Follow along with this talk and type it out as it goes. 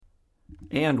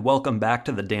And welcome back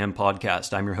to the Damn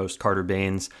Podcast. I'm your host, Carter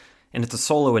Baines, and it's a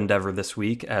solo endeavor this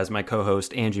week as my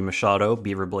co-host, Angie Machado,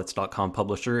 BeaverBlitz.com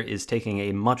publisher, is taking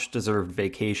a much-deserved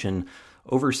vacation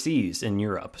overseas in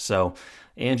Europe. So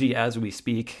Angie, as we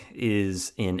speak,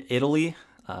 is in Italy.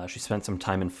 She spent some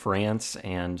time in France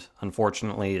and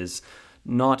unfortunately is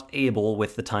not able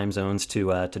with the time zones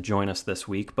to join us this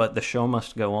week, but the show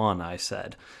must go on, I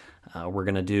said. We're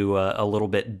going to do a little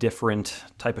bit different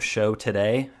type of show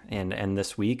today and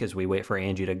this week as we wait for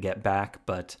Angie to get back.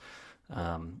 But,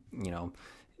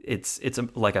 it's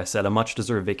like I said, a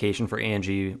much-deserved vacation for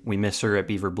Angie. We miss her at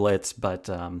Beaver Blitz, but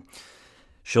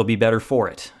she'll be better for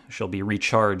it. She'll be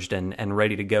recharged and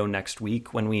ready to go next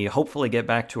week when we hopefully get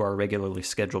back to our regularly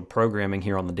scheduled programming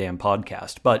here on the Damn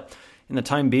Podcast. But in the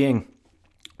time being,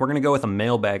 we're going to go with a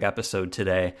mailbag episode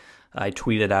today. I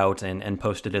tweeted out and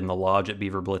posted in the lodge at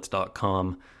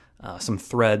beaverblitz.com some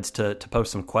threads to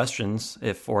post some questions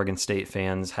if Oregon State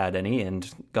fans had any,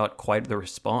 and got quite the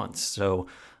response. So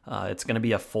it's going to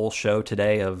be a full show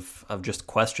today of just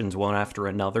questions one after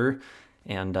another,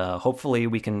 and hopefully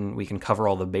we can cover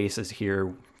all the bases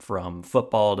here, from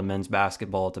football to men's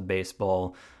basketball to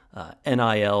baseball,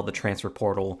 NIL, the transfer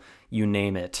portal, you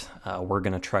name it. We're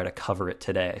going to try to cover it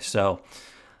today. So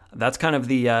that's kind of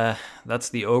that's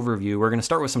the overview. We're going to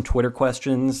start with some Twitter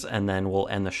questions, and then we'll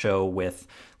end the show with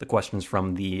the questions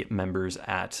from the members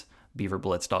at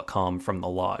beaverblitz.com from the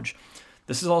lodge.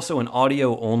 This is also an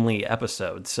audio-only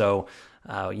episode, so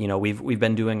we've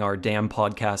been doing our Damn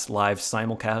Podcast live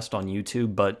simulcast on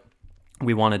YouTube, but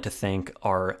we wanted to thank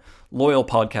our loyal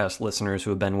podcast listeners who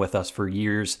have been with us for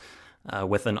years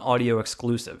with an audio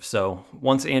exclusive. So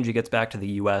once Angie gets back to the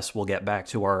U.S., we'll get back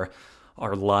to our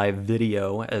live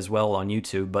video as well on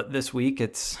YouTube. But this week,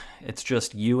 it's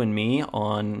just you and me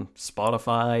on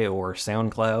Spotify or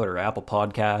SoundCloud or Apple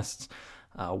Podcasts,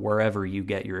 wherever you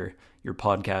get your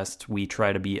podcasts. We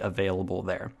try to be available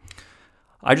there.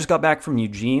 I just got back from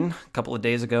Eugene a couple of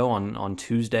days ago on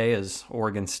Tuesday as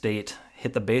Oregon State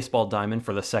hit the baseball diamond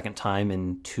for the second time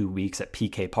in 2 weeks at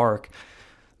PK Park.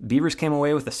 Beavers came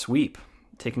away with a sweep,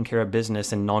 taking care of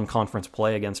business in non-conference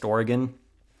play against Oregon.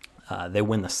 They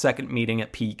win the second meeting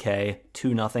at PK,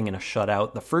 2-0 in a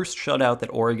shutout, the first shutout that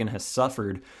Oregon has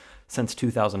suffered since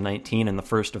 2019 and the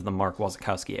first of the Mark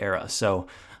Wasikowski era. So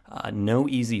no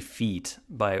easy feat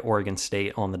by Oregon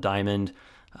State on the diamond.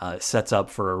 Sets up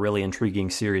for a really intriguing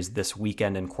series this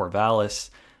weekend in Corvallis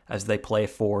as they play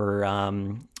for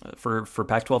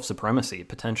Pac-12 supremacy,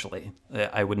 potentially.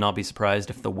 I would not be surprised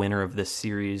if the winner of this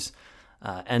series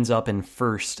ends up in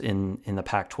first in the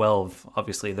Pac-12.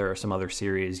 Obviously, there are some other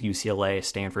series, UCLA,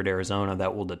 Stanford, Arizona,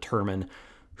 that will determine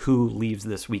who leaves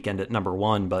this weekend at number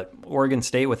one. But Oregon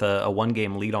State, with a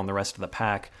one-game lead on the rest of the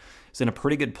Pac, is in a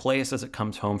pretty good place as it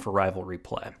comes home for rivalry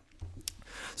play.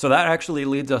 So that actually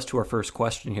leads us to our first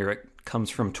question here. It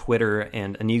comes from Twitter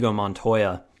and Inigo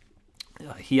Montoya.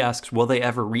 He asks, will they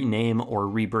ever rename or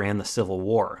rebrand the Civil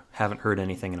War? Haven't heard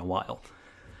anything in a while.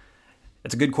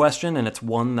 It's a good question, and it's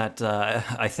one that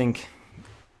I think,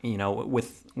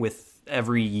 with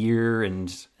every year and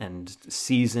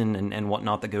season and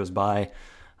whatnot that goes by,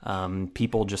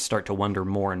 people just start to wonder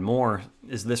more and more,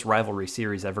 is this rivalry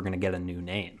series ever going to get a new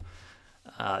name?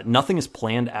 Nothing is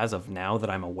planned as of now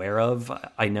that I'm aware of.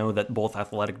 I know that both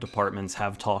athletic departments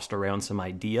have tossed around some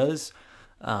ideas,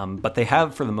 but they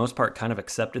have, for the most part, kind of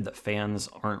accepted that fans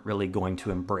aren't really going to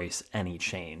embrace any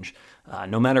change.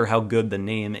 No matter how good the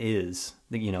name is,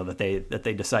 that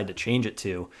they decide to change it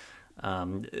to.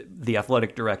 The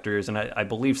athletic directors, and I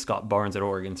believe Scott Barnes at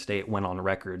Oregon State, went on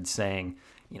record saying,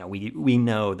 we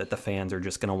know that the fans are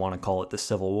just going to want to call it the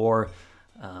Civil War.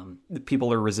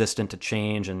 People are resistant to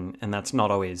change, and that's not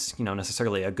always,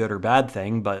 necessarily a good or bad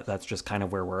thing, but that's just kind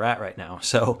of where we're at right now.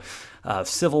 So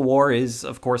Civil War is,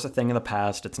 of course, a thing of the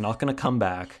past. It's not going to come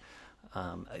back.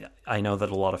 I know that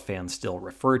a lot of fans still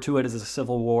refer to it as a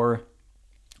Civil War.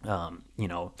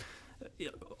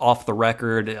 Off the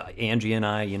record, Angie and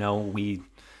I,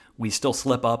 we still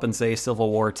slip up and say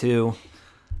Civil War too.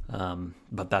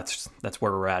 But that's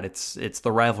where we're at. It's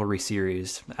the rivalry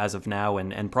series as of now,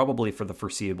 and probably for the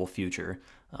foreseeable future.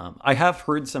 I have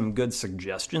heard some good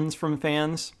suggestions from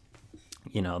fans.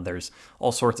 There's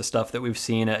all sorts of stuff that we've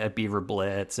seen at Beaver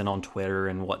Blitz and on Twitter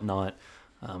and whatnot,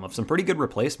 of some pretty good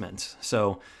replacements.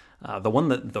 So the one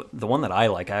that I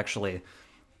like, actually,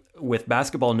 with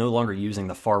basketball no longer using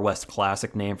the Far West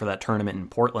Classic name for that tournament in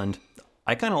Portland,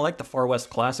 I kind of like the Far West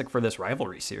Classic for this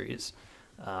rivalry series.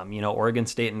 Oregon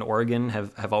State and Oregon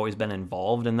have always been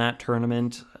involved in that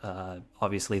tournament.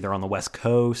 Obviously, they're on the West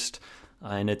Coast,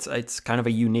 and it's kind of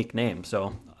a unique name.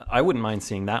 So I wouldn't mind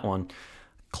seeing that one.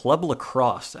 Club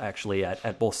lacrosse, actually,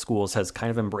 at both schools has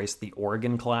kind of embraced the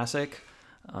Oregon Classic.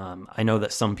 I know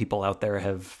that some people out there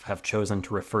have chosen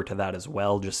to refer to that as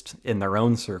well, just in their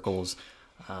own circles.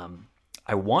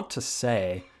 I want to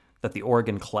say that the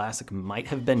Oregon Classic might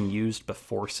have been used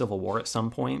before Civil War at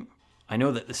some point. I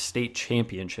know that the state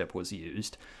championship was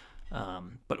used,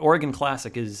 but Oregon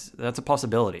Classic that's a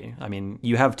possibility. I mean,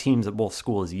 you have teams at both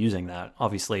schools using that.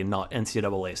 Obviously not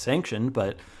NCAA sanctioned,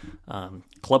 but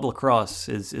club lacrosse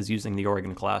is using the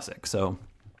Oregon Classic. So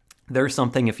there's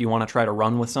something, if you want to try to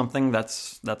run with something,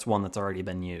 that's one that's already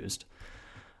been used.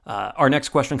 Our next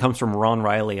question comes from Ron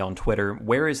Riley on Twitter.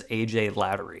 Where is AJ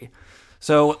Lattery?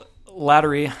 So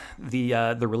Lattery,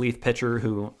 the relief pitcher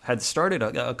who had started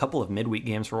a couple of midweek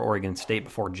games for Oregon State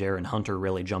before Jaron Hunter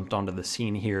really jumped onto the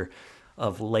scene here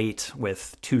of late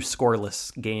with 2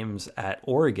 scoreless games at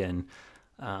Oregon.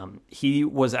 He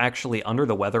was actually under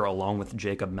the weather along with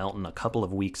Jacob Melton a couple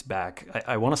of weeks back.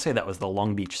 I want to say that was the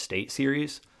Long Beach State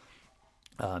series.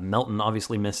 Melton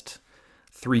obviously missed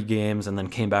 3 games and then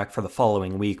came back for the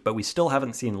following week, but we still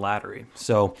haven't seen Lattery.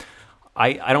 So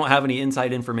I don't have any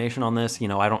inside information on this.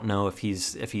 I don't know if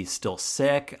he's still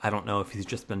sick. I don't know if he's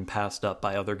just been passed up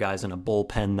by other guys in a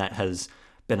bullpen that has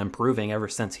been improving ever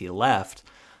since he left.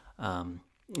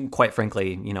 Quite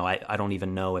frankly, I don't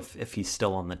even know if he's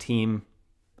still on the team.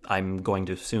 I'm going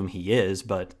to assume he is,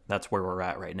 but that's where we're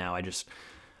at right now.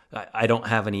 I don't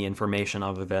have any information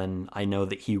other than I know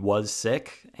that he was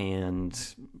sick, and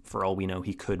for all we know,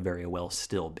 he could very well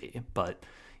still be. But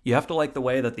you have to like the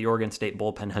way that the Oregon State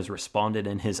bullpen has responded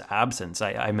in his absence.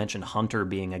 I mentioned Hunter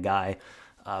being a guy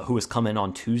who has come in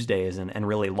on Tuesdays and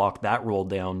really locked that role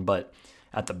down. But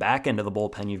at the back end of the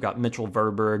bullpen, you've got Mitchell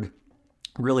Verberg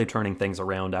really turning things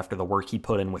around after the work he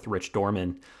put in with Rich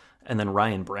Dorman. And then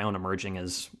Ryan Brown emerging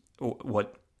as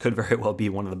what could very well be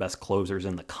one of the best closers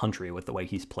in the country with the way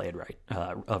he's played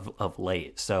of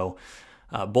late. So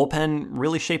bullpen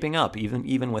really shaping up,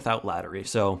 even without Lattery.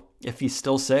 So if he's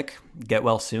still sick, get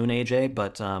well soon, AJ.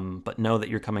 But know that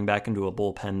you're coming back into a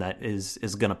bullpen that is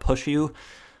going to push you,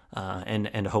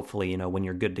 and hopefully, when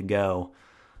you're good to go,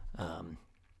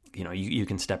 you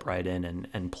can step right in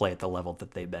and play at the level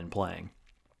that they've been playing.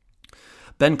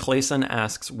 Ben Clayson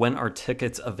asks, when are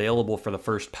tickets available for the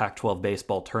first Pac-12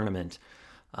 baseball tournament?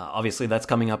 Obviously, that's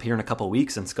coming up here in a couple of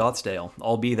weeks in Scottsdale.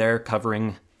 I'll be there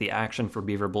covering the action for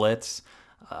Beaver Blitz.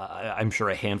 I'm sure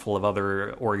a handful of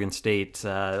other Oregon State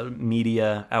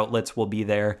media outlets will be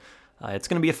there. It's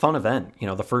going to be a fun event.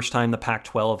 The first time the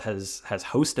Pac-12 has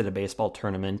hosted a baseball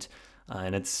tournament,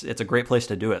 and it's a great place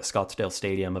to do it. Scottsdale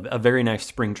Stadium, a very nice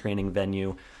spring training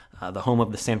venue, the home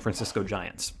of the San Francisco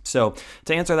Giants. So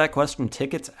to answer that question,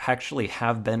 tickets actually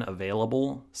have been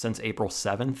available since April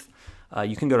 7th.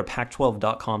 You can go to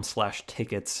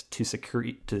pac12.com/tickets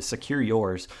to secure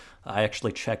yours. I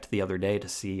actually checked the other day to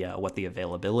see what the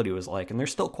availability was like, and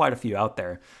there's still quite a few out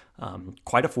there.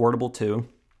 Quite affordable too.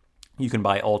 You can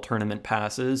buy all tournament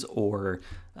passes or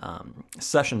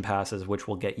session passes, which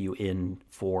will get you in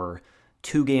for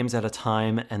 2 games at a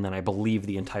time, and then I believe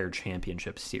the entire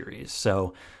championship series.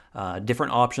 So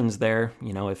different options there.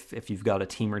 If you've got a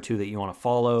team or two that you want to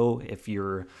follow, if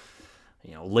you're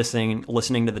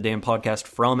listening to the damn podcast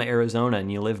from Arizona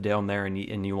and you live down there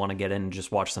and you want to get in and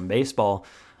just watch some baseball,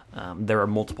 there are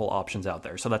multiple options out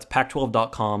there. So that's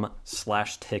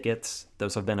pac12.com/tickets.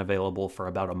 Those have been available for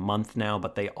about a month now,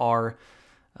 but they are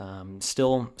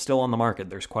still on the market.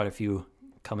 There's quite a few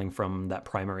coming from that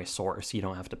primary source. You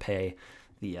don't have to pay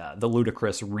the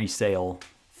ludicrous resale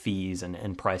fees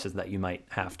and prices that you might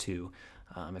have to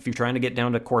if you're trying to get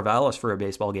down to Corvallis for a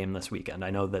baseball game this weekend. I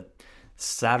know that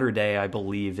Saturday, I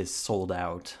believe, is sold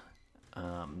out,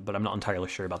 but I'm not entirely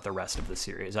sure about the rest of the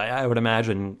series. I would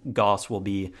imagine Goss will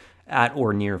be at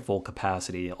or near full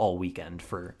capacity all weekend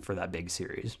for that big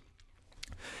series.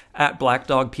 At Black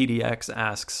Dog PDX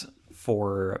asks,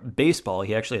 for baseball,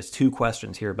 he actually has 2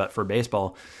 questions here, but for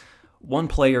baseball, one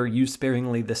player used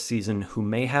sparingly this season who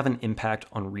may have an impact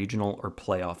on regional or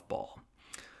playoff ball.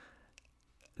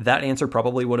 That answer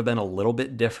probably would have been a little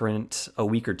bit different a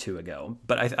week or 2 ago,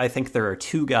 but I think there are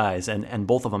 2 guys, and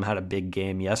both of them had a big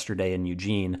game yesterday in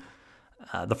Eugene.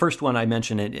 The first one I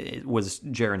mentioned, it was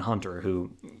Jaron Hunter,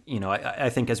 who, I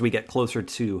think as we get closer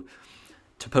to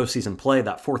postseason play,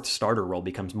 that 4th starter role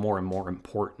becomes more and more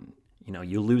important.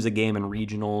 You lose a game in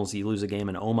regionals, you lose a game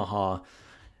in Omaha,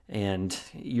 and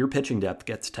your pitching depth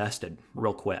gets tested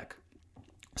real quick.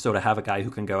 So to have a guy who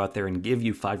can go out there and give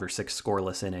you 5 or 6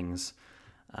 scoreless innings,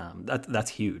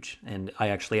 that's huge. And I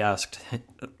actually asked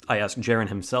Jaron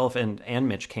himself and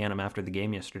Mitch Canham after the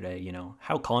game yesterday,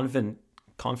 how confident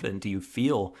do you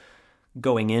feel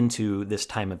going into this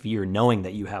time of year, knowing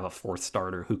that you have a fourth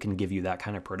starter who can give you that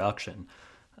kind of production.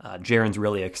 Jaron's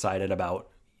really excited about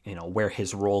where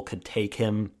his role could take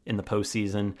him in the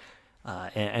postseason,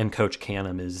 and Coach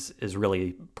Canham is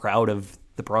really proud of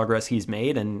the progress he's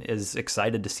made and is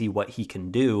excited to see what he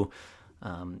can do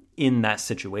in that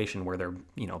situation where they're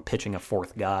pitching a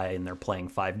fourth guy and they're playing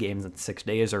 5 games in 6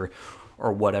 days or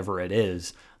whatever it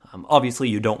is. Obviously,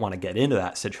 you don't want to get into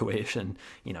that situation.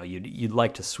 You'd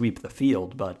like to sweep the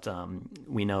field, but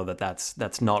we know that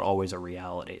that's not always a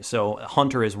reality. So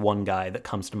Hunter is one guy that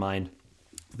comes to mind.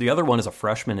 The other one is a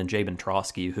freshman in Jabin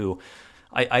Trotsky, who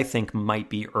I think might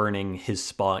be earning his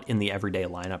spot in the everyday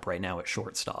lineup right now at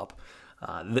shortstop.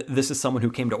 This is someone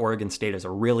who came to Oregon State as a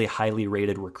really highly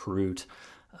rated recruit.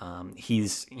 He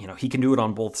can do it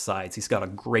on both sides. He's got a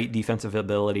great defensive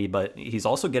ability, but he's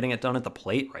also getting it done at the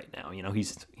plate right now.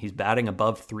 He's batting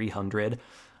above 300,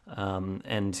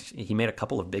 and he made a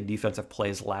couple of big defensive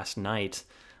plays last night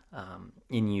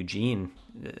in Eugene,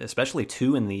 especially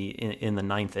 2 in the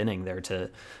ninth inning there to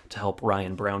help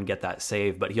Ryan Brown get that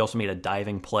save. But he also made a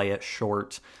diving play at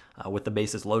short with the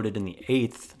bases loaded in the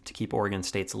 8th to keep Oregon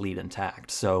State's lead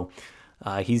intact. So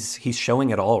he's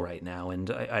showing it all right now, and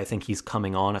I think he's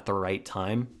coming on at the right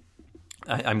time.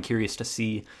 I'm curious to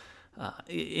see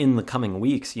in the coming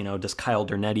weeks, does Kyle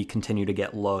Dernetti continue to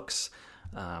get looks?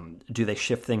 Do they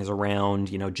shift things around?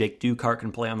 Jake Dukart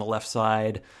can play on the left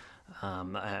side.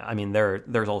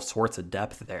 There's all sorts of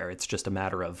depth there. It's just a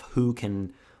matter of who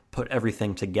can put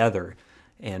everything together.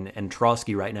 And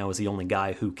Trotsky right now is the only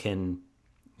guy who can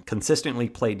consistently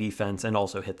play defense and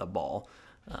also hit the ball.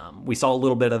 We saw a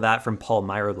little bit of that from Paul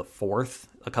Meyer IV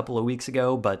a couple of weeks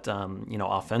ago, but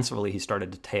offensively he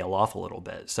started to tail off a little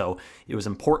bit. So it was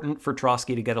important for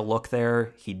Trotsky to get a look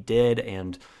there. He did,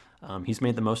 and he's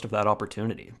made the most of that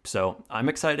opportunity. So I'm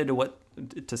excited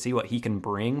to see what he can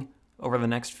bring over the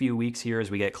next few weeks here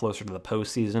as we get closer to the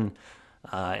postseason.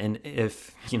 And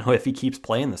if he keeps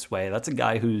playing this way, that's a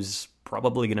guy who's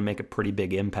probably going to make a pretty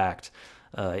big impact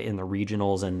in the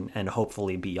regionals and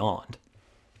hopefully beyond.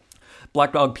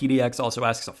 Black Dog PDX also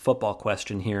asks a football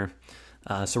question here,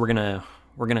 so we're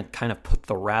gonna kind of put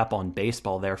the wrap on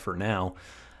baseball there for now.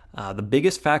 The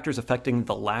biggest factors affecting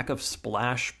the lack of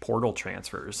splash portal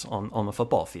transfers on the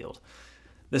football field.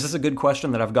 This is a good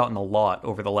question that I've gotten a lot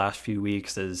over the last few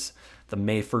weeks as the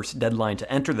May 1st deadline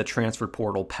to enter the transfer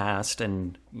portal passed,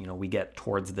 and we get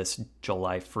towards this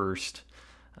July 1st.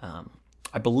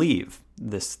 I believe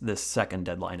this second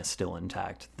deadline is still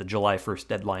intact. The July 1st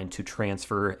deadline to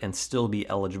transfer and still be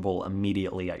eligible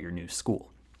immediately at your new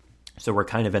school. So we're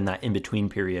kind of in that in-between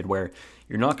period where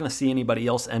you're not going to see anybody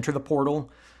else enter the portal,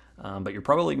 but you're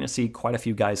probably going to see quite a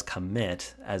few guys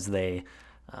commit as they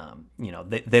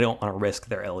don't want to risk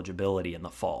their eligibility in the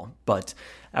fall. But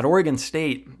at Oregon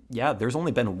State, there's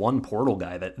only been one portal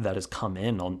guy that has come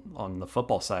in on the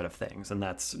football side of things, and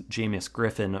that's Jameis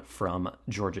Griffin from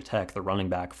Georgia Tech, the running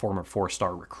back, former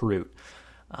 4-star recruit.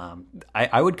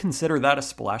 I would consider that a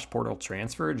splash portal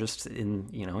transfer. Just in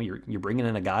you're bringing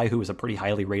in a guy who was a pretty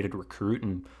highly rated recruit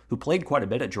and who played quite a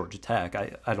bit at Georgia Tech.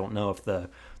 I don't know if the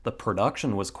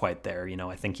production was quite there.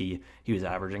 I think he was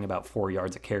averaging about 4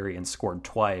 yards a carry and scored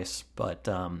twice, but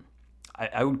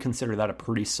I would consider that a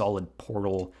pretty solid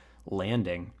portal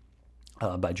landing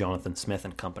by Jonathan Smith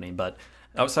and company. But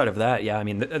outside of that,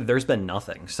 there's been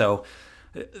nothing. So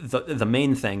the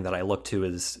main thing that I look to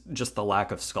is just the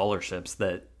lack of scholarships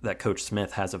that Coach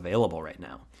Smith has available right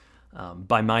now.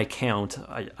 By my count,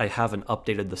 I haven't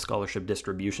updated the scholarship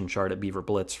distribution chart at Beaver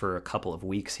Blitz for a couple of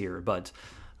weeks here, but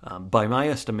by my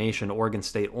estimation, Oregon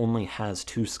State only has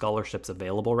 2 scholarships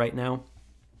available right now.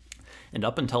 And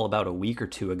up until about a week or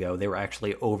 2 ago, they were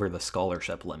actually over the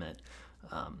scholarship limit.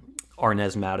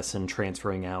 Arnez Madison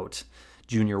transferring out,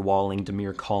 Junior Walling,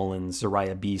 Demir Collins,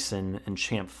 Zariah Beeson, and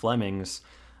Champ Flemings.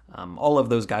 All of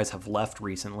those guys have left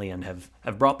recently and have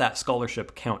brought that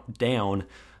scholarship count down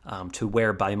to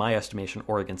where, by my estimation,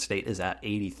 Oregon State is at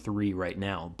 83 right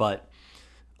now. But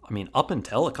up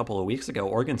until a couple of weeks ago,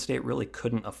 Oregon State really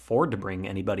couldn't afford to bring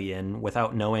anybody in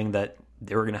without knowing that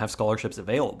they were going to have scholarships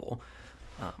available.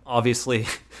 Obviously,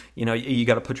 you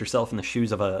got to put yourself in the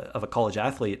shoes of a college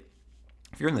athlete.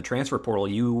 If you're in the transfer portal,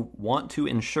 you want to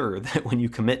ensure that when you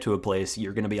commit to a place,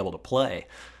 you're going to be able to play.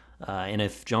 And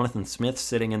if Jonathan Smith's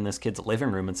sitting in this kid's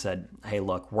living room and said, "Hey,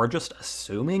 look, we're just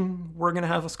assuming we're going to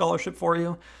have a scholarship for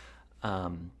you,"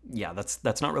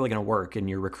 that's not really going to work in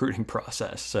your recruiting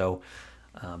process. So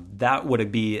that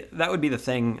would be the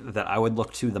thing that I would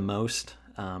look to the most.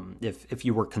 If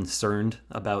you were concerned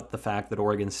about the fact that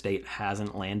Oregon State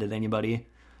hasn't landed anybody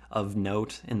of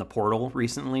note in the portal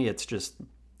recently, it's just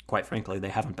quite frankly, they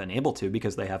haven't been able to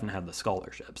because they haven't had the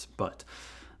scholarships. But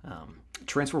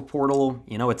transfer portal,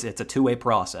 it's a two-way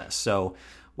process. So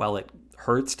while it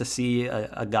hurts to see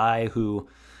a guy who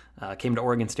came to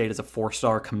Oregon State as a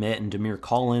 4-star commit in Demir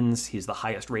Collins, he's the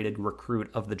highest-rated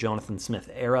recruit of the Jonathan Smith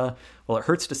era. While it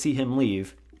hurts to see him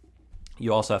leave,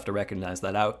 you also have to recognize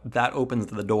that opens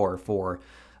the door for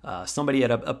somebody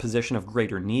at a position of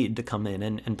greater need to come in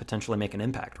and potentially make an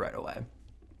impact right away.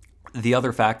 The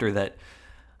other factor that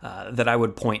I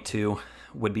would point to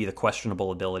would be the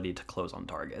questionable ability to close on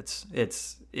targets.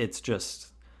 It's just,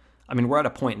 we're at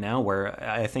a point now where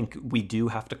I think we do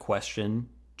have to question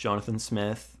Jonathan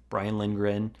Smith, Brian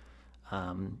Lindgren,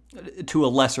 to a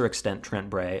lesser extent Trent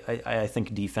Bray. I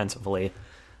think defensively,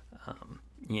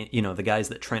 the guys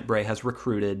that Trent Bray has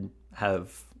recruited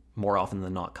have more often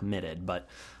than not committed. But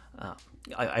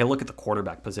I look at the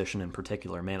quarterback position in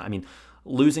particular, man.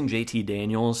 Losing JT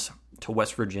Daniels to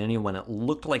West Virginia when it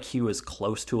looked like he was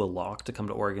close to a lock to come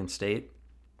to Oregon State,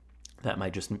 that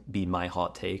might just be my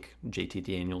hot take. JT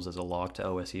Daniels is a lock to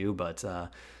OSU, but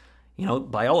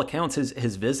by all accounts,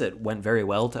 his visit went very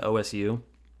well to OSU.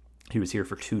 He was here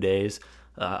for 2 days.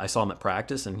 I saw him at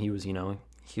practice, and he was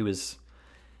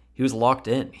locked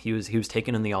in. He was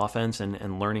taking in the offense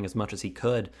and learning as much as he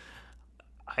could.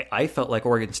 I felt like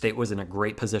Oregon State was in a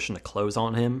great position to close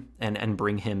on him and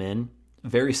bring him in.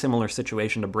 Very similar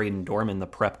situation to Braden Dorman, the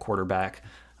prep quarterback,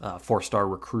 4-star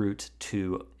recruit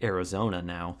to Arizona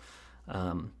now.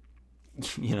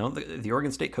 The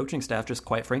Oregon State coaching staff just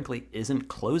quite frankly isn't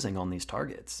closing on these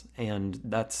targets. And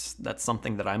that's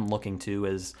something that I'm looking to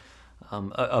as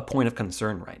a point of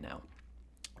concern right now,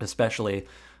 especially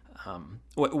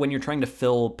when you're trying to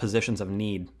fill positions of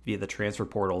need via the transfer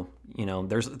portal.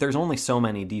 There's only so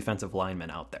many defensive linemen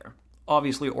out there.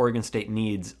 Obviously, Oregon State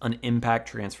needs an impact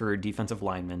transfer defensive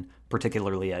lineman,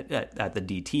 particularly at the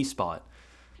DT spot.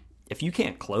 If you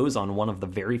can't close on one of the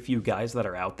very few guys that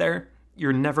are out there,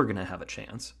 you're never going to have a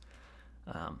chance.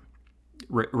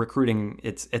 Recruiting,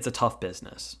 it's a tough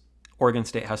business. Oregon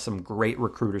State has some great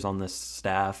recruiters on this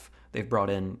staff. They've brought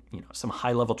in some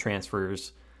high-level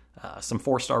transfers, some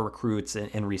 4-star recruits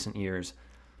in recent years.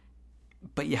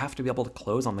 But you have to be able to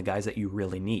close on the guys that you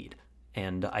really need.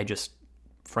 And I just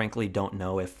frankly don't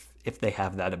know if they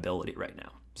have that ability right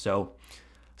now. So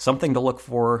something to look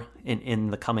for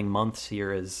in the coming months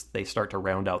here as they start to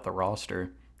round out the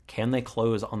roster. Can they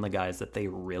close on the guys that they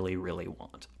really, really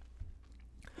want?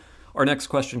 Our next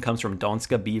question comes from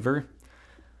Donska Beaver.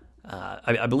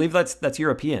 I believe that's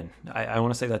European. I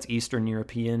want to say that's Eastern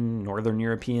European, Northern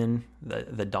European,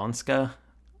 the Donska.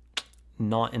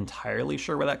 Not entirely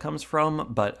sure where that comes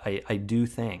from, but I do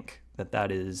think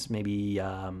that is maybe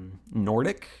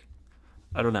Nordic.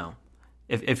 I don't know.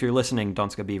 If you're listening,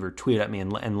 Donska Beaver, tweet at me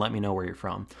and let me know where you're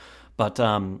from. But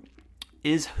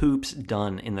is hoops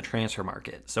done in the transfer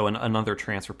market? So another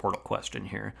transfer portal question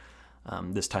here.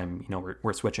 This time,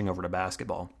 we're switching over to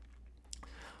basketball.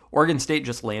 Oregon State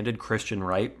just landed Christian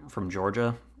Wright from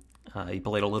Georgia. He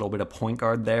played a little bit of point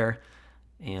guard there,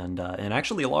 and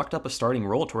actually locked up a starting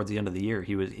role towards the end of the year.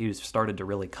 He was started to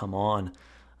really come on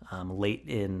late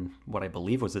in what I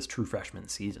believe was his true freshman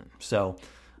season. So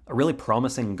a really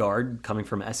promising guard coming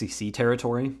from SEC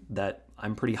territory that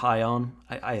I'm pretty high on.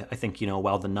 I think,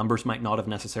 while the numbers might not have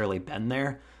necessarily been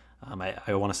there,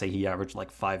 I want to say he averaged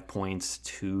like 5 points,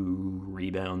 2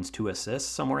 rebounds, 2 assists,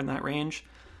 somewhere in that range.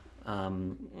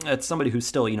 It's somebody who's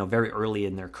still, very early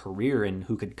in their career and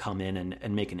who could come in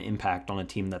and make an impact on a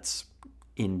team that's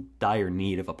in dire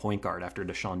need of a point guard after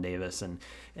Deshaun Davis and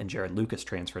Jared Lucas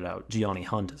transferred out, Gianni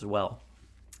Hunt as well.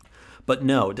 But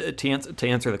no, to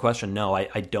answer the question, no,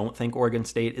 I don't think Oregon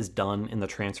State is done in the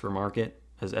transfer market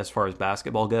as far as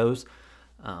basketball goes.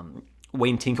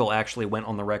 Wayne Tinkle actually went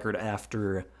on the record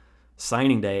after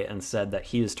signing day and said that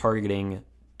he is targeting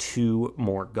 2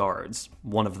 more guards.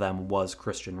 One of them was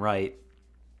Christian Wright,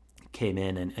 came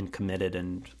in and committed,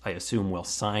 and I assume will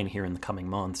sign here in the coming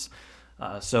months.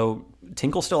 So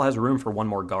Tinkle still has room for 1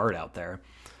 more guard out there.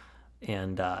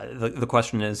 And the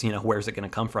question is, where's it going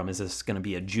to come from? Is this going to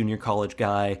be a junior college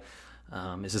guy?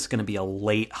 Is this going to be a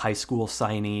late high school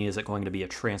signee? Is it going to be a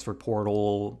transfer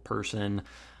portal person?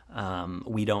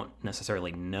 We don't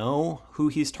necessarily know who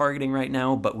he's targeting right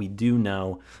now, but we do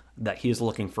know that he is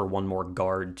looking for 1 more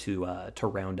guard to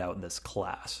round out this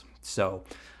class. So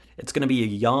it's going to be a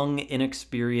young,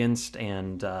 inexperienced,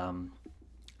 and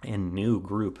new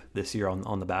group this year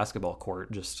on the basketball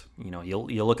court. Just,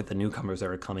 you'll look at the newcomers that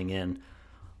are coming in.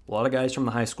 A lot of guys from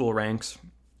the high school ranks,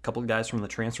 a couple of guys from the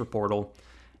transfer portal,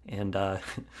 and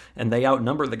they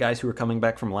outnumber the guys who are coming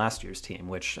back from last year's team,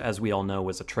 which, as we all know,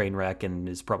 was a train wreck and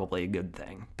is probably a good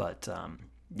thing. But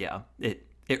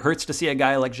it hurts to see a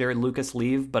guy like Jared Lucas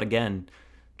leave, but again,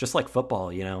 just like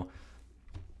football,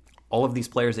 all of these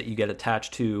players that you get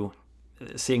attached to,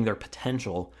 seeing their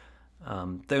potential,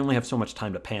 they only have so much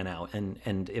time to pan out.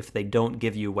 And if they don't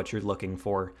give you what you're looking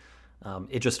for,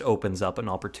 it just opens up an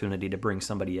opportunity to bring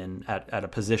somebody in at a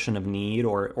position of need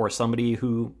or somebody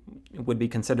who would be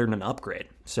considered an upgrade.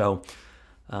 So,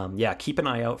 keep an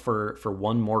eye out for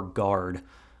one more guard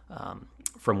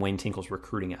from Wayne Tinkle's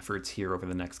recruiting efforts here over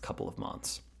the next couple of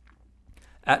months.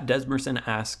 At Desmerson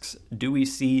asks, do we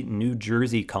see New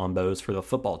Jersey combos for the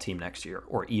football team next year,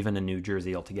 or even a New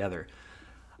Jersey altogether?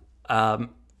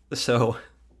 So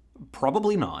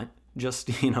probably not, just,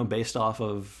 based off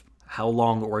of how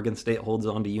long Oregon State holds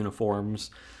on to uniforms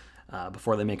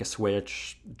before they make a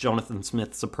switch. Jonathan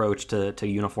Smith's approach to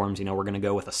uniforms, we're going to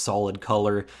go with a solid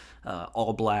color,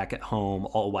 all black at home,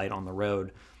 all white on the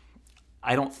road.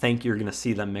 I don't think you're going to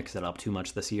see them mix it up too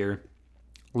much this year.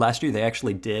 Last year, they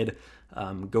actually did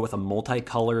go with a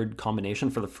multicolored combination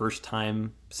for the first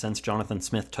time since Jonathan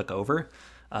Smith took over.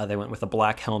 They went with the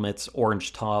black helmets,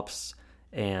 orange tops,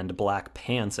 and black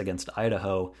pants against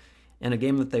Idaho in a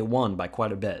game that they won by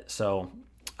quite a bit. So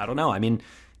I don't know. I mean,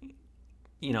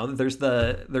 there's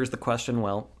the question,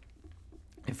 well,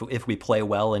 if we play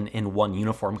well in one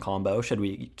uniform combo, should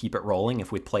we keep it rolling?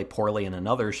 If we play poorly in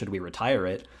another, should we retire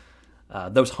it?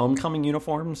 Those homecoming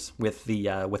uniforms with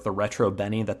the retro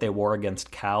Benny that they wore against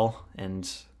Cal, and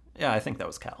I think that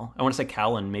was Cal. I want to say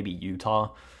Cal and maybe Utah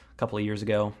a couple of years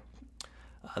ago.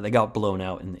 They got blown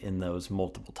out in those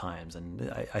multiple times,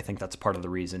 and I think that's part of the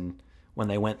reason when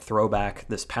they went throwback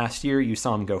this past year, you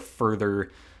saw them go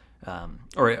further,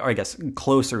 or I guess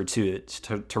closer to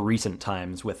recent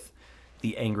times with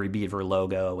the Angry Beaver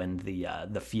logo and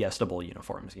the Fiesta Bowl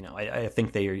uniforms. I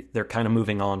think they're kind of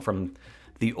moving on from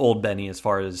the old Benny as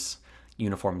far as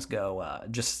uniforms go.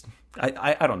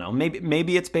 I don't know.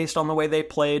 Maybe it's based on the way they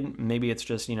played. Maybe it's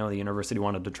just, the university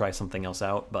wanted to try something else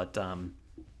out. But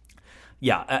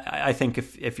I think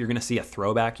if you're going to see a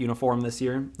throwback uniform this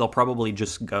year, they'll probably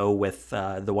just go with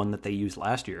the one that they used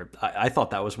last year. I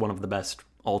thought that was one of the best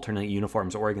alternate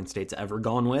uniforms Oregon State's ever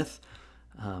gone with.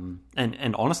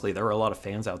 And honestly, there were a lot of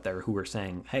fans out there who were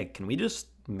saying, hey, can we just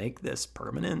make this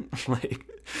permanent?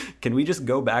 Can we just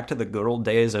go back to the good old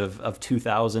days of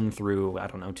 2000 through,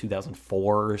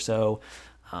 2004 or so?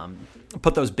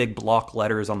 Put those big block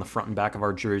letters on the front and back of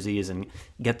our jerseys and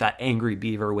get that Angry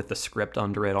Beaver with the script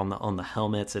under it on the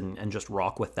helmets and just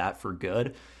rock with that for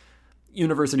good.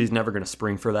 University's never going to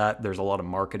spring for that. There's a lot of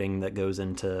marketing that goes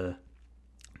into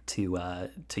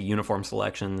uniform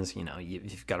selections.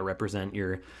 You've got to represent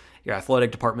your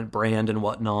athletic department brand and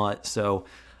whatnot. So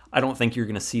I don't think you're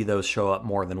going to see those show up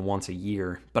more than once a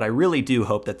year. But I really do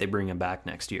hope that they bring them back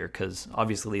next year, because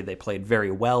obviously they played very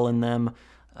well in them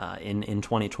in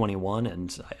 2021,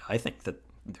 and I think that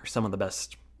they're some of the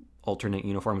best alternate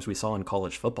uniforms we saw in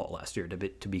college football last year,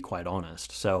 to be quite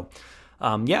honest. So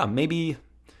maybe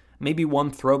one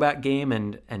throwback game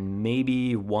and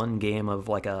maybe one game of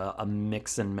like a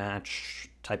mix and match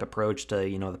type approach to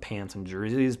the pants and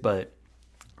jerseys, but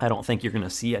I don't think you're going to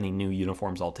see any new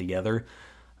uniforms altogether.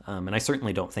 And I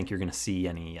certainly don't think you're going to see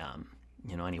any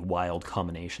wild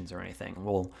combinations or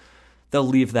anything. They'll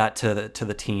leave that to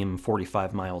the team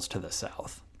 45 miles to the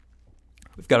south.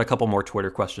 We've got a couple more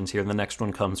Twitter questions here. The next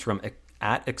one comes from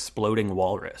at Exploding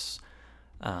Walrus.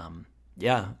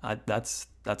 That's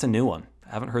a new one. I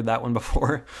haven't heard that one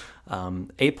before.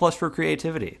 A+ for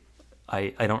creativity.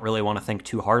 I don't really want to think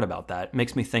too hard about that. It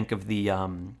makes me think of the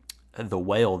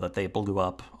whale that they blew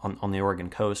up on the Oregon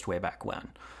coast way back when.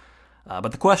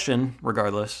 But the question,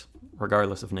 regardless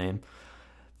of name,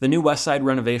 the new West Side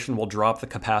renovation will drop the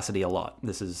capacity a lot.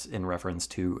 This is in reference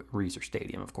to Reser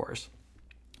Stadium, of course.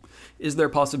 Is there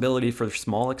possibility for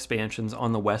small expansions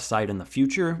on the West Side in the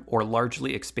future, or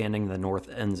largely expanding the north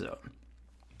end zone?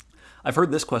 I've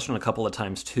heard this question a couple of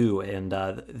times too, and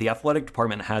the athletic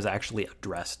department has actually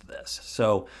addressed this.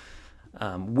 So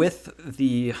with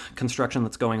the construction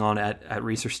that's going on at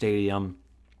Reser Stadium,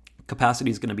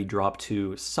 capacity is going to be dropped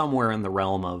to somewhere in the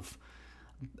realm of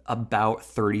about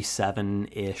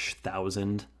 37-ish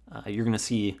thousand. You're going to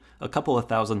see a couple of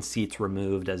thousand seats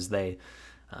removed as they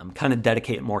kind of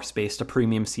dedicate more space to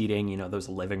premium seating, those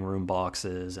living room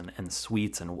boxes and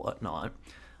suites and whatnot.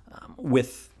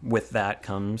 With that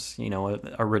comes,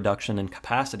 a reduction in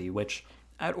capacity, which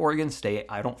at Oregon State,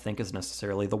 I don't think is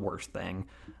necessarily the worst thing.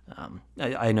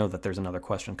 I know that there's another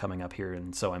question coming up here,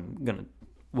 and so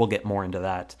we'll get more into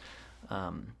that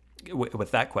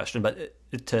with that question. But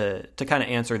to kind of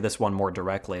answer this one more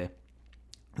directly,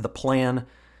 the plan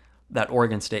that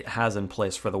Oregon State has in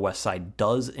place for the West Side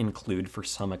does include for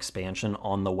some expansion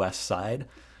on the West Side,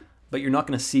 but you're not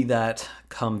going to see that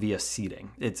come via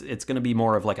seating. It's going to be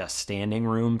more of like a standing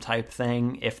room type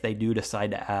thing if they do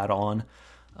decide to add on.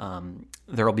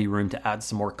 There'll be room to add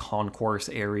some more concourse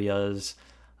areas.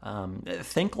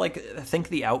 Think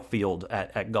the outfield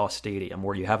at Goss Stadium,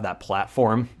 where you have that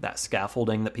platform, that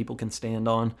scaffolding that people can stand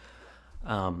on.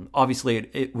 Obviously,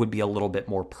 it would be a little bit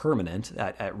more permanent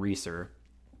at Reser,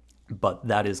 but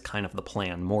that is kind of the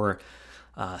plan. More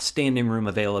standing room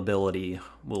availability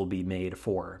will be made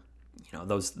for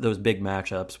those big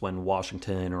matchups when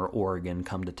Washington or Oregon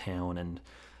come to town, and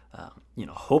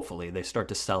hopefully they start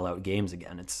to sell out games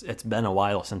again. It's been a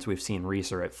while since we've seen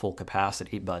Reser at full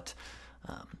capacity, but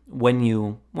when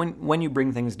you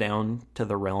bring things down to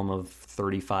the realm of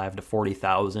 35 to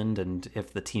 40,000, and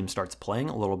if the team starts playing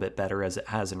a little bit better as it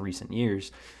has in recent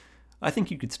years, I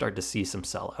think you could start to see some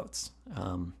sellouts.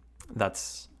 I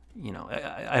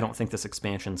don't think this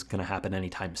expansion is going to happen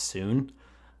anytime soon,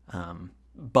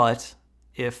 but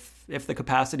if the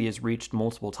capacity is reached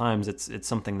multiple times, it's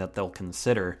something that they'll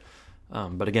consider.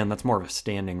 But again, that's more of a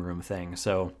standing room thing.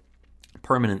 So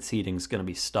permanent seating is going to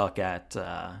be stuck at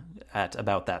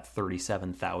about that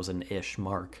 37,000-ish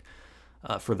mark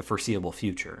for the foreseeable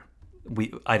future.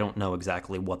 I don't know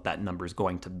exactly what that number is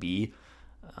going to be,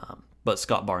 but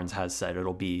Scott Barnes has said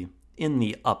it'll be in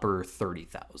the upper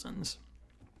 30,000s.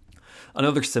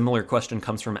 Another similar question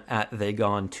comes from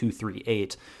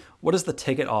 @TheyGone238. What is the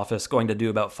ticket office going to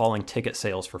do about falling ticket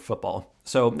sales for football?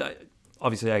 So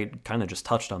obviously I kind of just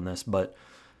touched on this, but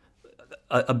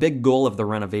a big goal of the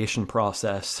renovation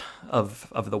process of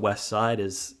the West Side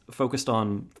is focused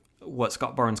on what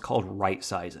Scott Barnes called right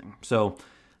sizing. So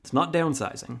it's not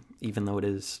downsizing, even though it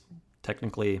is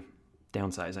technically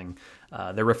downsizing.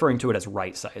 They're referring to it as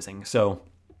right sizing. So,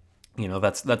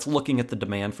 that's looking at the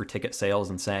demand for ticket sales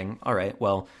and saying, all right,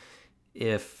 well,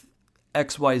 if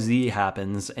XYZ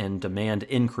happens and demand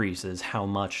increases, how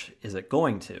much is it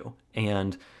going to?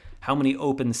 And how many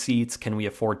open seats can we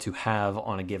afford to have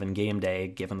on a given game day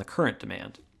given the current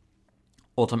demand?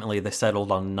 Ultimately, they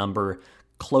settled on a number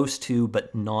close to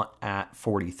but not at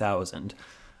 40,000.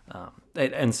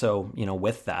 And so,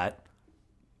 with that,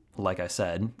 like I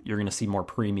said, you're going to see more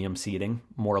premium seating,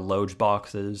 more loge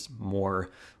boxes, more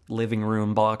living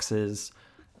room boxes,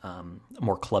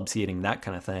 more club seating, that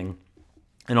kind of thing.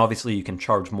 And obviously you can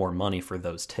charge more money for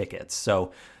those tickets.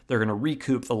 So they're going to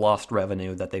recoup the lost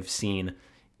revenue that they've seen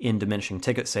in diminishing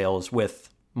ticket sales with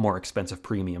more expensive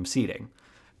premium seating.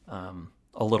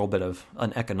 A little bit of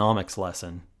an economics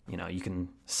lesson. You can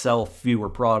sell fewer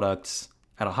products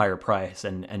at a higher price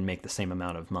and make the same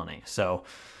amount of money. So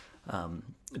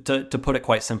to put it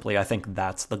quite simply, I think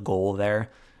that's the goal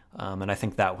there. And I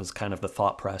think that was kind of the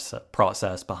thought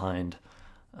process behind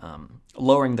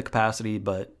lowering the capacity,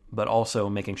 but also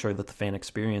making sure that the fan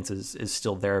experience is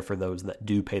still there for those that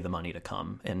do pay the money to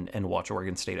come and watch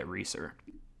Oregon State at Reser.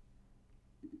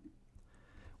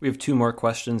 We have two more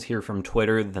questions here from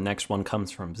Twitter. The next one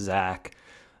comes from Zach.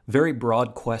 Very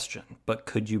broad question, but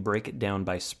could you break it down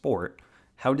by sport?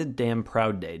 How did Damn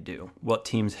Proud Day do? What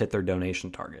teams hit their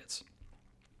donation targets?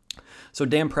 So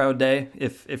Damn Proud Day,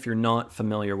 if you're not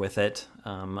familiar with it,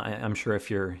 I'm sure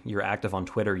if you're active on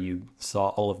Twitter, you saw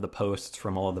all of the posts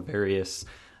from all of the various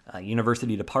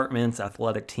university departments,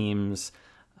 athletic teams.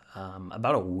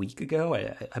 About a week ago,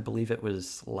 I believe it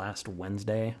was last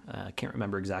Wednesday. I can't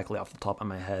remember exactly off the top of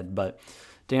my head, but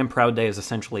Damn Proud Day is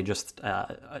essentially just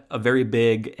a very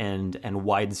big and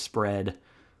widespread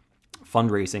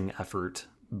fundraising effort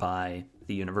by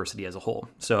the university as a whole.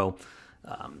 So,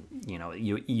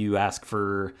 you ask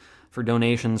for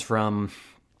donations from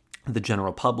the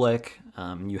general public.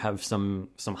 You have some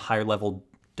higher level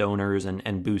donors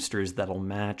and boosters that'll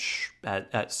match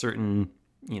at certain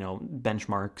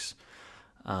benchmarks.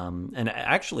 And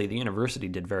actually, the university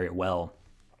did very well.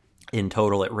 In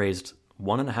total, it raised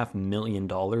 $1.5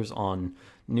 million on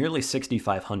nearly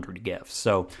 6,500 gifts.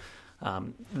 So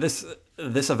this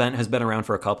event has been around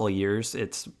for a couple of years.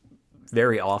 It's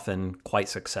very often quite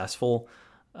successful.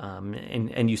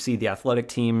 And you see the athletic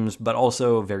teams, but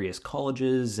also various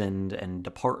colleges and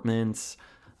departments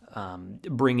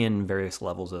bring in various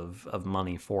levels of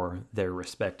money for their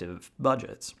respective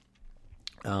budgets.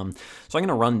 So I'm going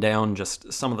to run down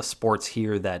just some of the sports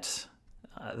here that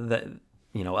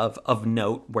of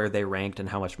note, where they ranked and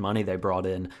how much money they brought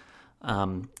in.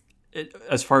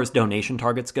 As far as donation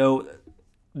targets go,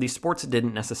 these sports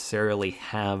didn't necessarily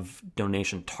have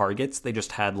donation targets. They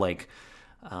just had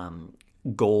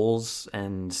goals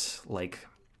and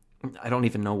I don't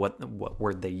even know what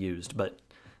word they used, but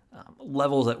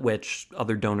levels at which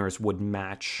other donors would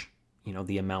match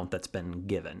the amount that's been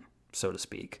given, so to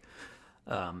speak.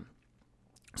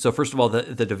 So first of all,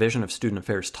 the Division of Student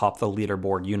Affairs topped the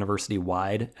leaderboard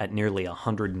university-wide at nearly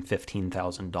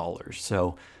 $115,000.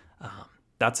 So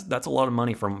that's a lot of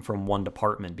money from one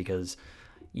department, because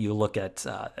you look at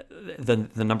the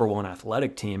number one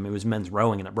athletic team, it was men's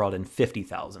rowing, and it brought in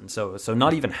 $50,000. So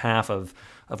not even half of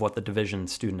what the Division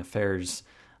Student Affairs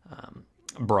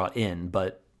brought in,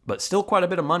 but still quite a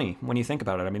bit of money when you think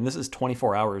about it. I mean, this is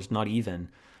 24 hours, not even,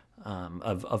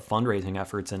 of fundraising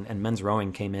efforts, and men's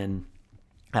rowing came in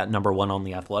at number one on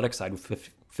the athletic side with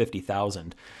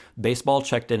 $50,000. Baseball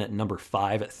checked in at number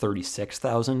 5 at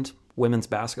 $36,000. Women's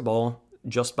basketball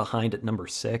just behind at number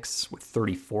 6 with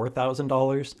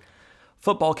 $34,000.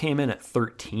 Football came in at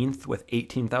 13th with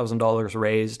 $18,000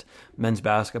 raised. Men's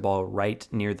basketball right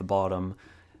near the bottom,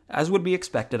 as would be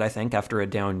expected, I think, after a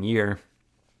down year,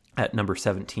 at number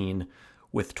 17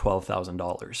 with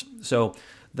 $12,000. So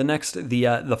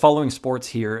the following sports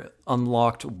here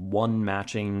unlocked one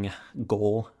matching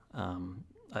goal.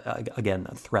 Again,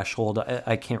 a threshold.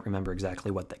 I can't remember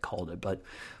exactly what they called it, but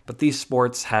these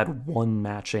sports had one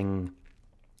matching,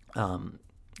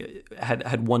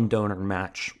 had one donor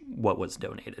match what was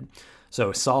donated.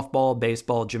 So softball,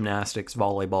 baseball, gymnastics,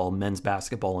 volleyball, men's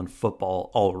basketball, and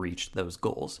football all reached those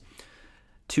goals.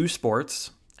 2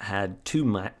 sports had two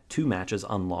matches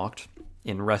unlocked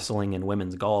in wrestling and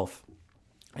women's golf,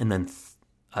 and then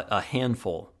a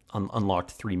handful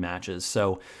unlocked 3 matches.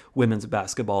 So women's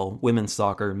basketball, women's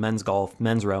soccer, men's golf,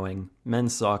 men's rowing,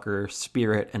 men's soccer,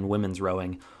 spirit, and women's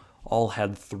rowing all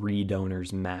had 3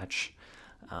 donors match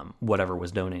whatever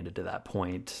was donated to that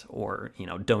point, or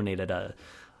donated a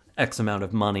X amount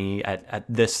of money at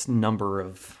this number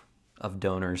of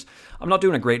donors. I'm not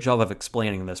doing a great job of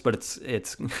explaining this, but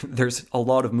it's there's a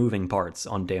lot of moving parts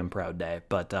on Damn Proud Day.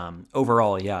 But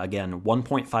overall, yeah, again,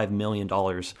 $1.5 million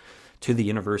to the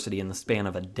university in the span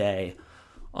of a day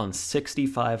on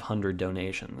 6,500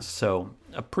 donations. So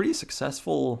a pretty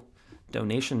successful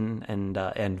donation and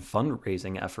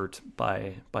fundraising effort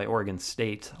by Oregon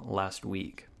State last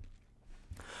week.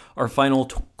 Our final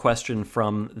question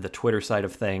from the Twitter side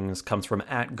of things comes from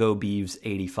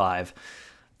 @GoBeavs85.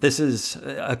 This is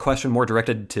a question more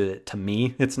directed to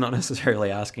me. It's not necessarily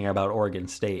asking about Oregon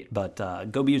State, but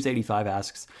GoBeavs85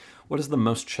 asks, what is the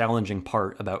most challenging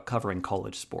part about covering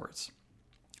college sports?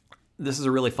 This is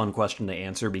a really fun question to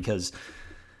answer, because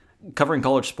covering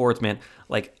college sports, man,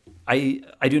 like I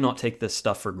do not take this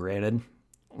stuff for granted.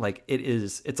 Like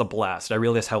it's a blast. I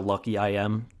realize how lucky I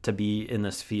am to be in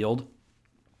this field.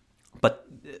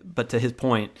 But to his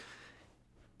point,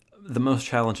 the most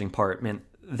challenging part, man,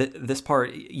 this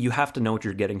part, you have to know what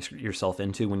you're getting yourself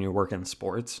into when you're working in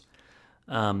sports.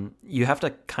 You have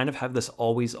to kind of have this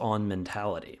always on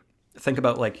mentality. Think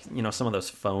about some of those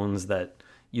phones that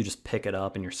you just pick it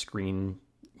up and your screen,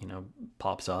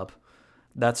 pops up.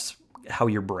 That's how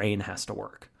your brain has to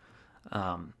work.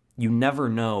 You never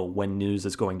know when news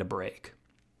is going to break.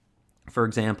 For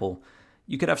example,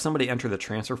 you could have somebody enter the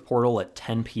transfer portal at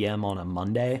 10 p.m. on a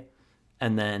Monday,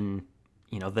 and then,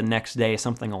 the next day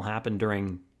something will happen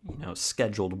during,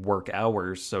 scheduled work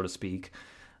hours, so to speak.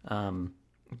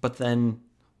 But then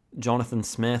Jonathan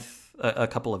Smith, a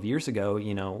couple of years ago,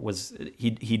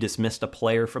 he dismissed a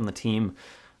player from the team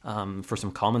for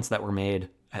some comments that were made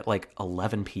at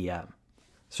 11 p.m.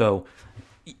 So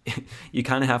you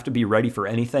kind of have to be ready for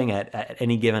anything at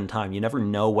any given time. You never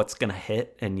know what's going to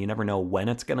hit, and you never know when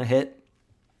it's going to hit.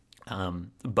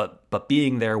 But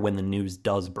being there when the news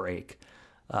does break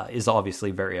is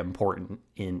obviously very important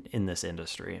in this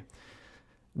industry.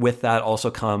 With that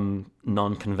also come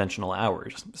non-conventional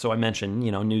hours. So I mentioned,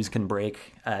 news can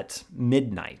break at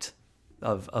midnight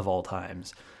of all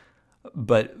times.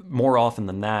 But more often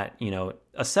than that,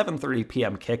 a 7:30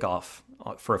 p.m. kickoff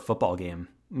for a football game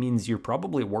means you're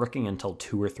probably working until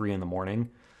 2 or 3 in the morning.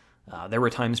 There were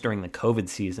times during the COVID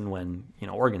season when,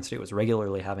 Oregon State was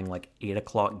regularly having 8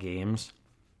 o'clock games.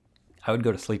 I would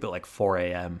go to sleep at 4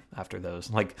 a.m. after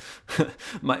those.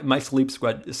 My sleep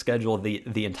schedule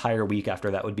the entire week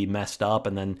after that would be messed up,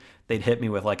 and then they'd hit me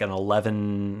with an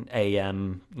 11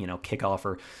 a.m. Kickoff,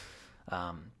 or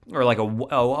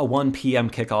a 1 p.m.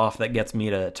 kickoff that gets me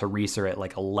to Reeser at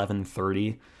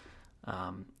 11:30,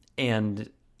 and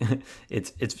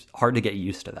it's hard to get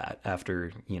used to that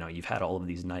after you've had all of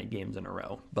these night games in a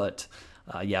row. But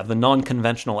the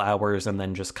non-conventional hours, and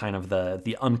then just kind of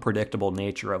the unpredictable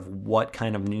nature of what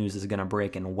kind of news is going to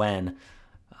break and when.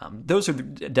 Those are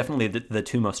definitely the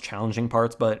 2 most challenging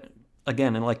parts. But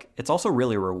again, it's also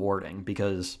really rewarding,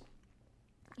 because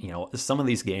some of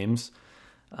these games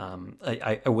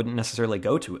I wouldn't necessarily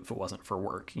go to if it wasn't for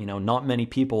work. Not many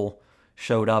people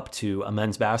showed up to a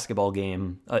men's basketball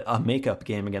game, a makeup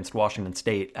game against Washington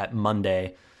State at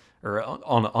Monday, or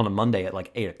on a Monday at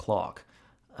like 8 o'clock.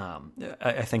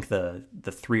 I think the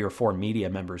 3 or 4 media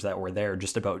members that were there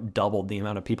just about doubled the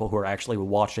amount of people who are actually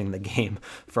watching the game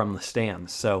from the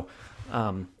stands. So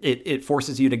it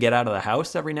forces you to get out of the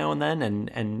house every now and then,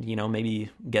 and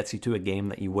maybe gets you to a game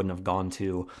that you wouldn't have gone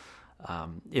to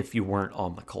if you weren't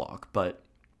on the clock. But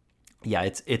yeah,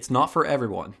 it's not for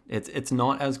everyone. It's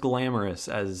not as glamorous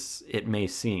as it may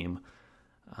seem,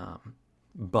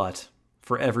 but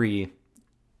for every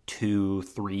 2,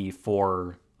 3,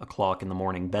 4 o'clock in the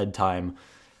morning bedtime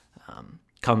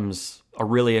comes a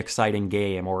really exciting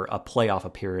game or a playoff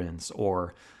appearance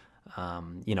or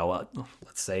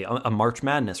let's say a March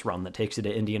Madness run that takes you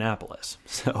to Indianapolis.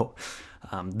 So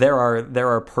there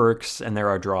are perks and there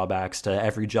are drawbacks to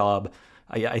every job.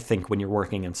 I think when you're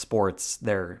working in sports,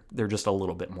 they're just a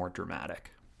little bit more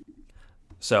dramatic.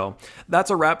 So that's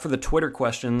a wrap for the Twitter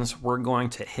questions. We're going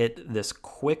to hit this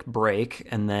quick break,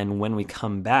 and then when we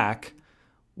come back,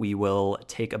 we will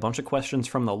take a bunch of questions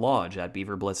from the Lodge at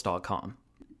beaverblitz.com.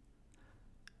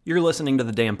 You're listening to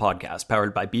the Damn Podcast,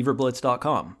 powered by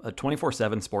beaverblitz.com, a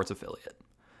 24/7 sports affiliate.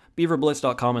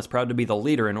 beaverblitz.com is proud to be the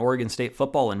leader in Oregon State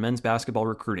football and men's basketball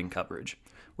recruiting coverage.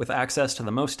 With access to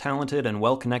the most talented and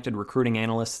well-connected recruiting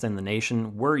analysts in the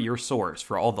nation, we're your source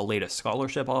for all the latest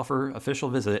scholarship offer, official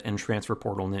visit, and transfer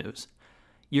portal news.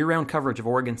 Year-round coverage of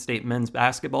Oregon State men's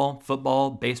basketball,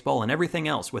 football, baseball, and everything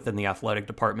else within the athletic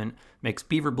department makes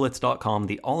beaverblitz.com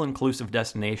the all-inclusive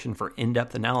destination for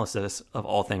in-depth analysis of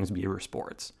all things Beaver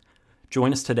sports.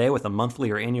 Join us today with a monthly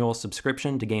or annual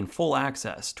subscription to gain full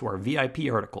access to our VIP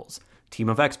articles, team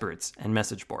of experts, and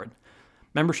message board.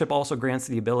 Membership also grants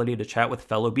the ability to chat with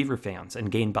fellow Beaver fans and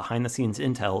gain behind-the-scenes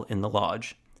intel in the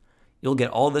Lodge. You'll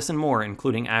get all this and more,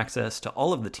 including access to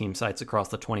all of the team sites across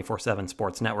the 24/7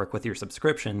 Sports Network with your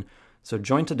subscription, so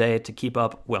join today to keep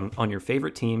up on your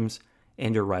favorite teams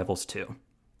and your rivals too.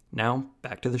 Now,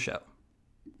 back to the show.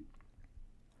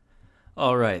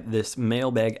 All right, this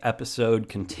mailbag episode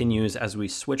continues as we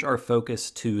switch our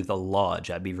focus to the Lodge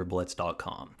at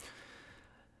beaverblitz.com.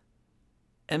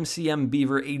 MCM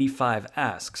Beaver 85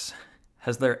 asks,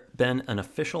 has there been an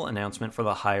official announcement for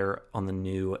the hire on the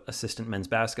new assistant men's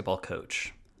basketball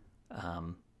coach?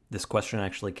 This question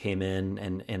actually came in,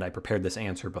 and I prepared this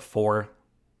answer before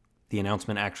the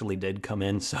announcement actually did come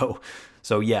in. So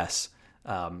yes,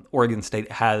 Oregon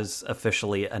State has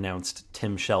officially announced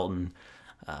Tim Shelton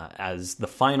as the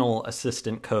final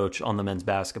assistant coach on the men's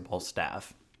basketball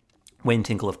staff. Wayne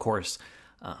Tinkle, of course,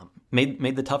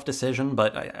 made the tough decision,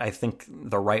 but I think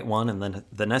the right one and then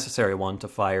the necessary one to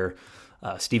fire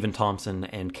Stephen Thompson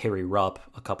and Kerry Rupp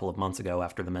a couple of months ago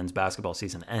after the men's basketball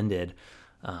season ended.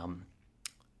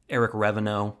 Eric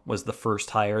Reveneau was the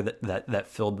first hire that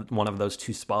filled one of those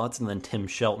two spots, and then Tim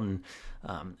Shelton,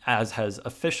 as has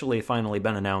officially finally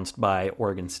been announced by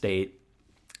Oregon State,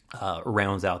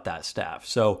 rounds out that staff.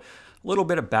 So a little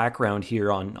bit of background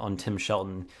here on Tim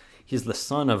Shelton. He's the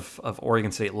son of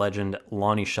Oregon State legend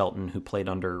Lonnie Shelton, who played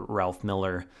under Ralph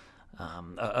Miller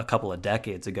a couple of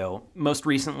decades ago. Most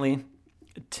recently,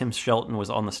 Tim Shelton was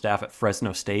on the staff at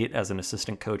Fresno State as an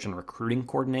assistant coach and recruiting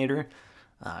coordinator.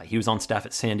 He was on staff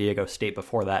at San Diego State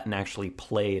before that and actually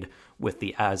played with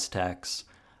the Aztecs,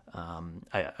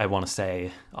 I want to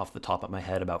say off the top of my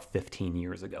head, about 15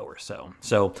 years ago or so.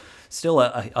 So still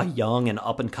a young and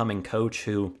up-and-coming coach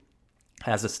who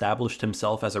has established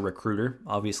himself as a recruiter.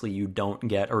 Obviously, you don't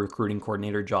get a recruiting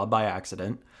coordinator job by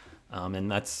accident, and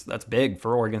that's big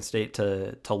for Oregon State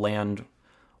to land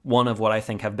one of what I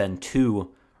think have been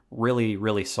two really,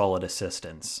 really solid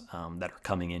assistants that are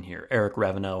coming in here. Eric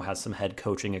Reveneau has some head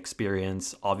coaching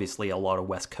experience, obviously a lot of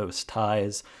West Coast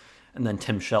ties, and then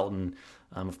Tim Shelton,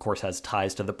 of course, has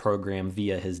ties to the program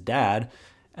via his dad,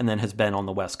 and then has been on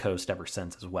the West Coast ever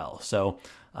since as well. So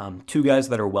two guys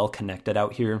that are well connected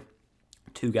out here,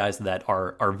 two guys that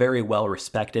are very well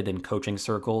respected in coaching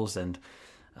circles, and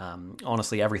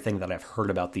honestly, everything that I've heard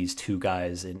about these two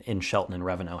guys in Shelton and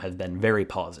Reveneau has been very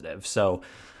positive. So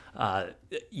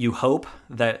you hope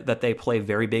that they play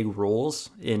very big roles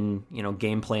in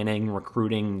game planning,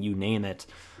 recruiting, you name it,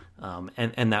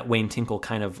 and that Wayne Tinkle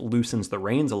kind of loosens the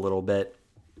reins a little bit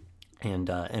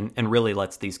and really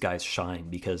lets these guys shine,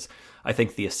 because I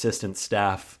think the assistant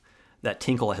staff that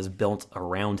Tinkle has built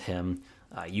around him,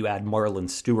 you add Marlon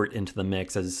Stewart into the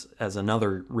mix as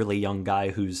another really young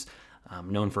guy who's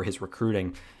known for his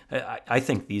recruiting. I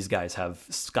think these guys have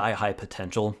sky high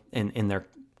potential in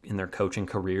their coaching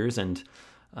careers, and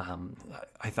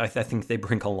I think they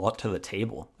bring a lot to the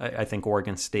table. I think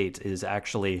Oregon State is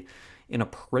actually in a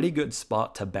pretty good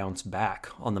spot to bounce back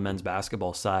on the men's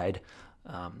basketball side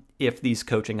If these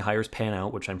coaching hires pan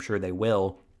out, which I'm sure they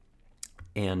will,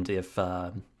 and if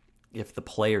the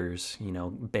players,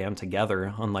 band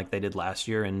together, unlike they did last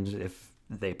year, and if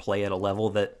they play at a level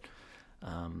that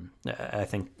I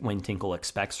think Wayne Tinkle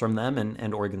expects from them,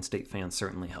 and Oregon State fans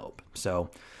certainly hope. So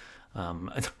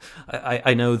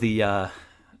I know the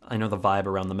vibe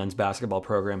around the men's basketball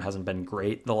program hasn't been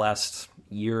great the last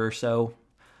year or so.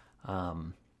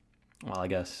 I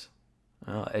guess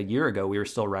a year ago we were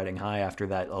still riding high after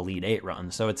that Elite Eight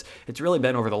run. So it's really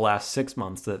been over the last 6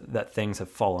 months that things have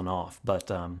fallen off.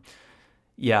 But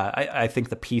I think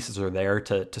the pieces are there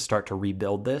to start to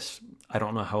rebuild this. I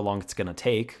don't know how long it's going to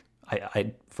take.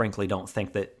 I frankly don't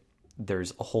think that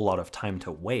there's a whole lot of time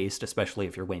to waste, especially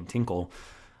if you're Wayne Tinkle.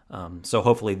 So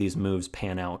hopefully these moves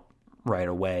pan out right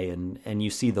away, and you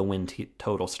see the win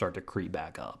total start to creep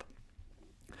back up.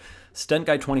 Stent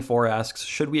Guy 24 asks,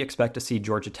 should we expect to see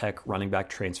Georgia Tech running back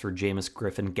transfer Jameis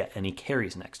Griffin get any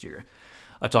carries next year?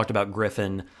 I talked about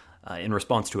Griffin in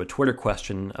response to a Twitter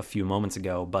question a few moments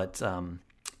ago, but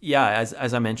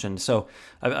as I mentioned, so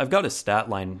I've got his stat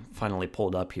line finally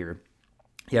pulled up here.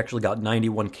 He actually got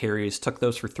 91 carries, took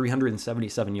those for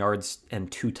 377 yards and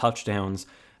 2 touchdowns,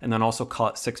 and then also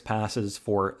caught 6 passes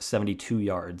for 72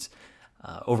 yards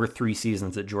over 3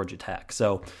 seasons at Georgia Tech.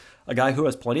 So a guy who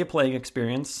has plenty of playing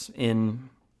experience in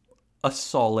a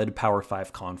solid Power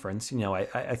 5 conference.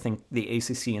 I think the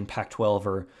ACC and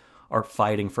Pac-12 are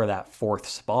fighting for that 4th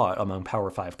spot among Power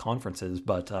 5 conferences,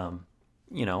 but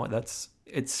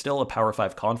it's still a Power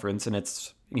 5 conference, and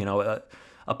it's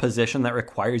a position that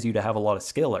requires you to have a lot of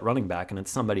skill at running back, and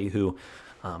it's somebody who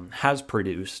has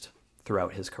produced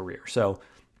throughout his career. So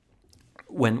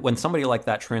when somebody like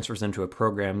that transfers into a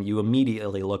program, you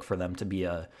immediately look for them to be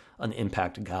an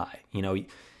impact guy.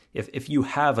 If you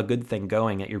have a good thing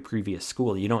going at your previous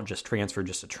school, you don't just transfer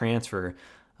just to transfer.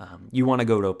 You want to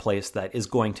go to a place that is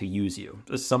going to use you.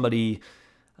 Somebody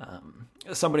like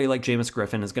Jameis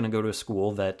Griffin is going to go to a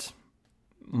school that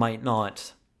might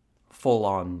not full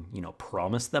on,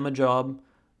 promise them a job,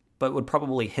 but would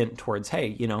probably hint towards,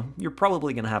 hey, you're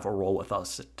probably going to have a role with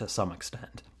us to some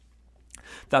extent.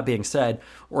 That being said,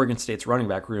 Oregon State's running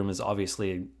back room is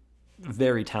obviously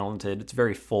very talented. It's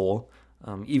very full.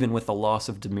 Even with the loss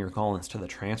of Demir Collins to the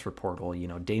transfer portal,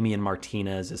 Damian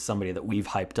Martinez is somebody that we've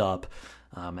hyped up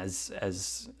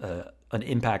as an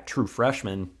impact true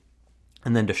freshman.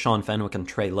 And then Deshaun Fenwick and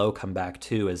Trey Lowe come back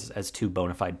too as 2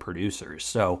 bona fide producers.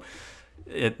 So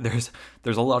there's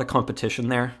a lot of competition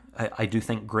there. I do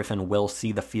think Griffin will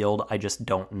see the field. I just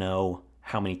don't know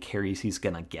how many carries he's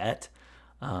going to get.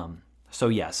 So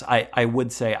yes, I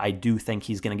would say I do think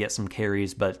he's going to get some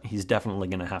carries, but he's definitely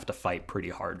going to have to fight pretty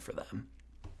hard for them.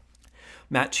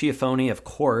 Matt Chiafoni, of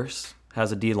course,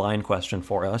 has a D-line question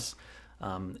for us.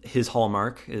 His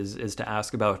hallmark is to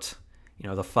ask about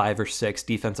the 5 or 6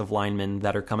 defensive linemen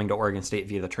that are coming to Oregon State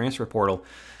via the transfer portal.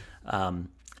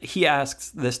 He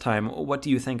asks this time, what do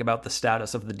you think about the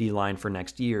status of the D-line for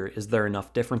next year? Is there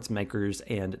enough difference makers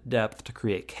and depth to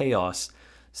create chaos,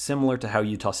 similar to how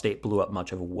Utah State blew up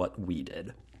much of what we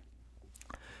did?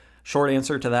 Short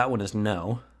answer to that one is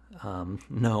no.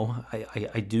 No,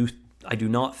 I do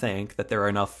not think that there are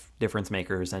enough difference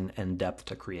makers and depth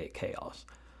to create chaos.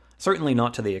 Certainly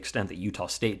not to the extent that Utah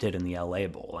State did in the LA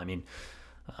Bowl. I mean,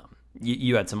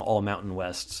 you had some all Mountain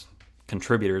West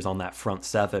contributors on that front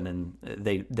 7, and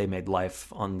they made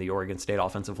life on the Oregon State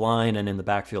offensive line and in the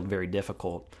backfield very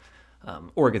difficult.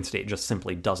 Oregon State just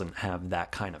simply doesn't have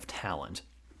that kind of talent.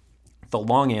 The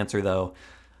long answer, though,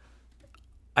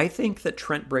 I think that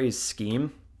Trent Bray's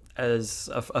scheme as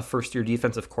a first-year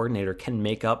defensive coordinator can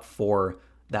make up for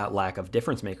that lack of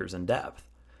difference makers in depth.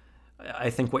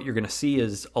 I think what you're going to see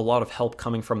is a lot of help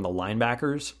coming from the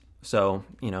linebackers. So,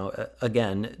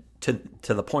 again,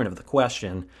 to the point of the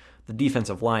question, the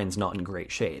defensive line's not in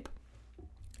great shape.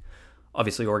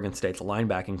 Obviously, Oregon State's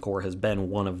linebacking core has been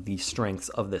one of the strengths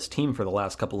of this team for the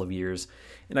last couple of years,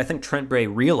 and I think Trent Bray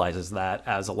realizes that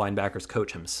as a linebackers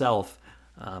coach himself,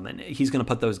 and he's going to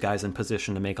put those guys in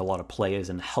position to make a lot of plays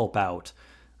and help out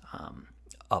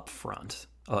up front.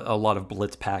 A lot of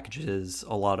blitz packages,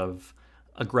 a lot of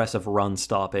aggressive run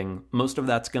stopping. Most of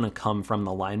that's going to come from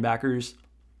the linebackers.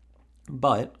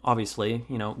 But obviously,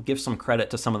 give some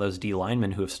credit to some of those D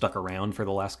linemen who have stuck around for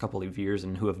the last couple of years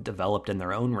and who have developed in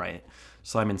their own right.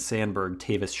 Simon Sandberg,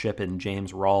 Tavis Shippen,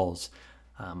 James Rawls,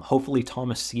 hopefully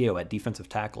Thomas Seo at defensive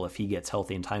tackle if he gets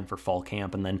healthy in time for fall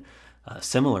camp. And then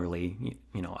similarly,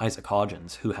 Isaac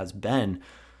Hodgins, who has been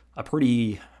a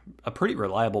pretty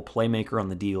reliable playmaker on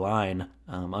the D line.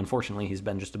 Unfortunately, he's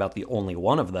been just about the only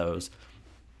one of those.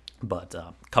 But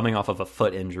coming off of a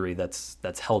foot injury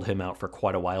that's held him out for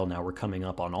quite a while now, we're coming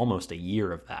up on almost a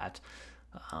year of that.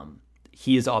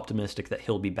 He is optimistic that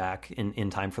he'll be back in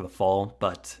time for the fall,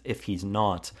 but if he's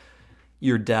not,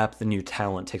 your depth and your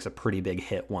talent takes a pretty big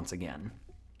hit once again.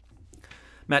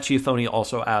 Matt Chiaffoni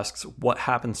also asks, what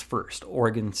happens first?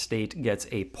 Oregon State gets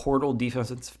a portal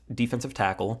defensive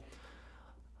tackle,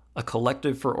 a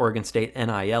collective for Oregon State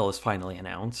NIL is finally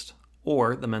announced,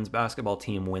 or the men's basketball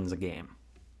team wins a game.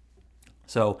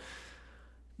 So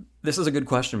this is a good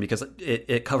question because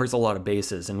it covers a lot of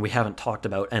bases, and we haven't talked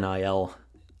about NIL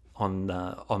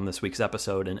on this week's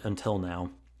episode until now.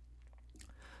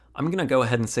 I'm going to go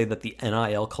ahead and say that the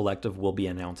NIL collective will be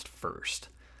announced first.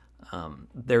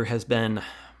 There's been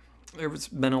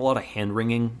a lot of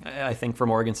hand-wringing, I think, from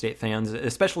Oregon State fans,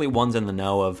 especially ones in the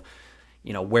know of,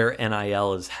 where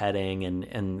NIL is heading,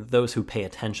 and those who pay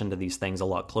attention to these things a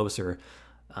lot closer.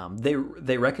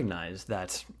 They recognize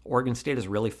that Oregon State is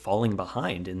really falling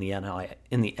behind in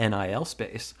the NIL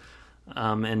space,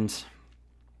 and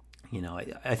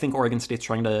I think Oregon State's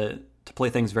trying to play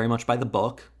things very much by the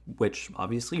book, which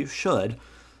obviously you should.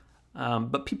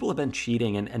 But people have been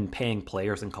cheating and paying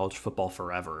players in college football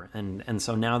forever. And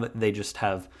so now that they just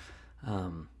have,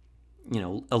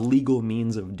 a legal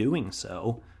means of doing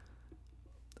so,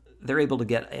 they're able to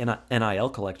get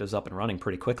NIL collectives up and running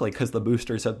pretty quickly because the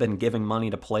boosters have been giving money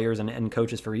to players and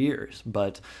coaches for years.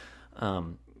 But,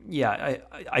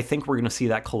 I think we're going to see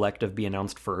that collective be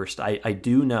announced first. I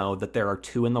do know that there are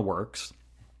two in the works.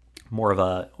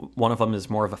 One of them is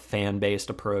more of a fan-based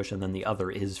approach, and then the other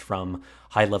is from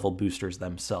high-level boosters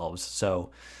themselves.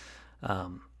 So, I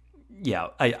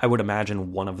would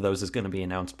imagine one of those is going to be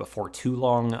announced before too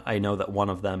long. I know that one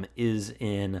of them is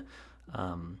in,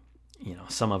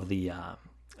 some of the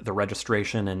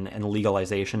registration and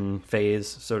legalization phase,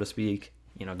 so to speak.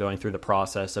 Going through the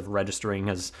process of registering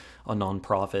as a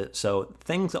nonprofit. So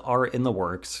things are in the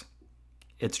works.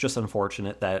 It's just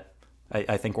unfortunate that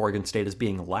I think Oregon State is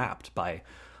being lapped by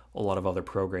a lot of other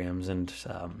programs, and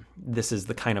this is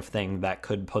the kind of thing that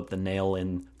could put the nail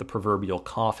in the proverbial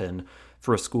coffin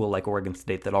for a school like Oregon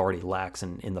State that already lacks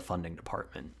in the funding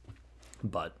department.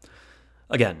 But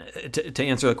again, to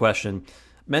answer the question,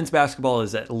 men's basketball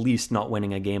is at least not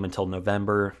winning a game until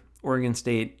November. Oregon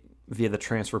State, via the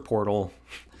transfer portal,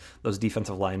 those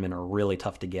defensive linemen are really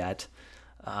tough to get.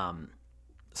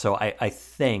 So I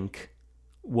think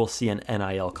we'll see an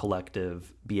NIL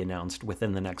collective be announced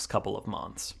within the next couple of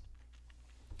months.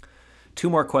 Two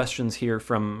more questions here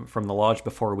from the Lodge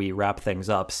before we wrap things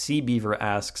up. C. Beaver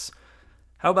asks,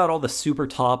 how about all the super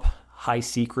top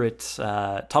secret,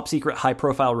 high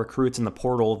profile recruits in the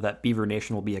portal that Beaver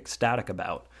Nation will be ecstatic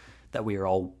about, that we are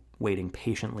all waiting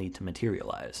patiently to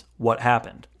materialize? What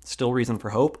happened? Still reason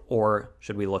for hope, or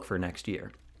should we look for next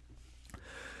year?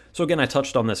 So again, I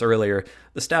touched on this earlier.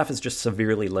 The staff is just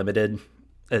severely limited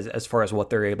as far as what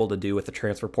they're able to do with the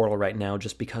transfer portal right now,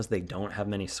 just because they don't have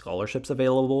many scholarships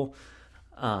available.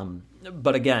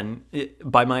 But again,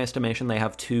 by my estimation, they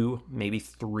have 2, maybe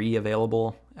 3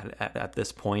 available at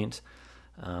this point.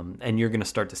 And you're going to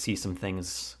start to see some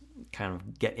things kind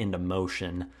of get into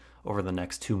motion over the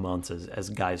next 2 months as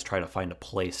guys try to find a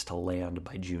place to land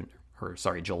by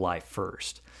July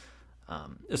 1st.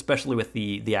 Especially with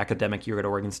the academic year at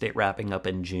Oregon State wrapping up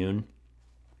in June.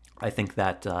 I think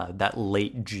that that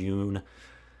late June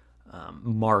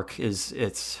mark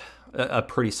it's a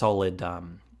pretty solid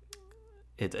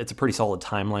it's a pretty solid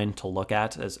timeline to look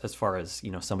at as far as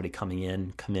somebody coming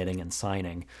in, committing, and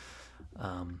signing.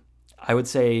 I would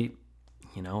say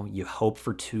you hope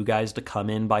for 2 guys to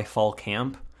come in by fall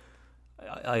camp.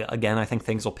 I think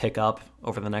things will pick up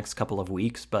over the next couple of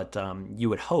weeks, but you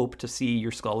would hope to see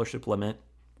your scholarship limit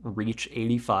reach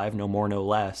 85, no more, no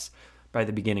less, by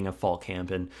the beginning of fall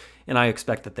camp, and I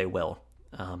expect that they will.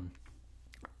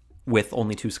 With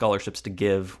only 2 scholarships to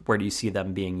give, where do you see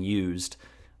them being used?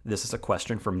 This is a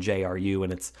question from JRU,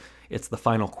 and it's the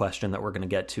final question that we're going to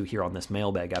get to here on this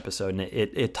mailbag episode, and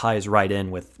it ties right in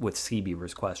with C.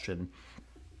 Beaver's question.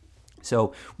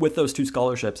 So with those 2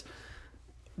 scholarships,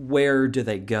 where do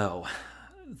they go?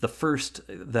 The first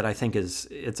that I think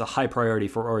it's a high priority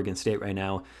for Oregon State right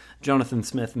now. Jonathan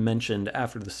Smith mentioned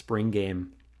after the spring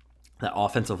game that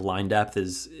offensive line depth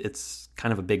it's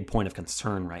kind of a big point of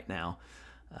concern right now.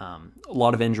 A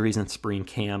lot of injuries in spring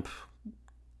camp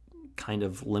kind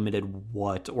of limited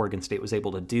what Oregon State was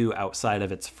able to do outside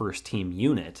of its first team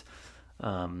unit.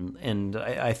 And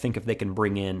I think if they can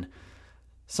bring in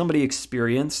somebody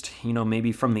experienced,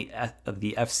 maybe from the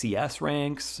FCS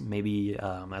ranks, maybe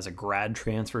as a grad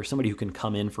transfer, somebody who can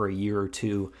come in for a year or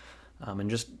 2 and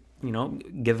just,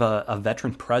 give a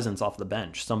veteran presence off the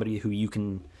bench, somebody who you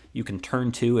can you can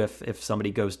turn to if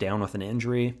somebody goes down with an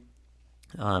injury.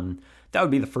 That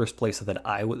would be the first place that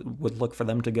I would look for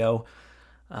them to go.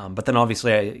 But then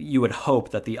obviously you would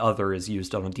hope that the other is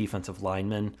used on a defensive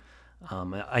lineman.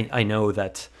 I know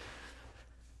that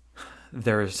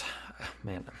there's,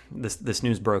 man, this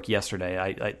news broke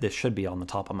yesterday. This should be on the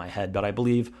top of my head, but I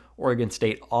believe Oregon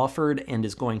State offered and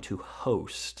is going to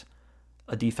host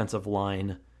a defensive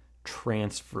line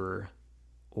transfer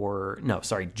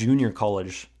junior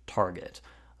college target.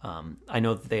 I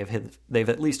know that they've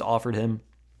at least offered him.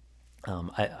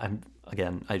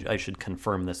 I should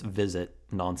confirm this visit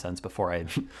nonsense before I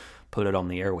put it on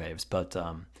the airwaves, but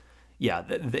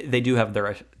they do have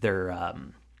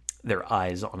their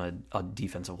eyes on a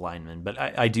defensive lineman. But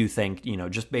I do think,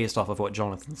 just based off of what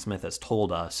Jonathan Smith has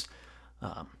told us,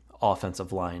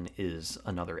 offensive line is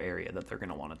another area that they're going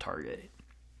to want to target.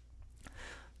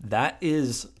 That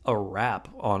is a wrap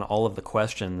on all of the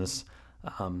questions.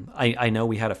 I know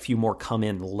we had a few more come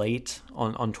in late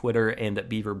on Twitter and at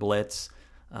Beaver Blitz,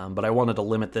 but I wanted to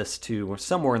limit this to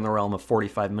somewhere in the realm of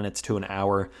 45 minutes to an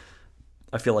hour.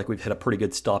 I feel like we've hit a pretty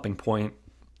good stopping point,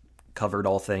 covered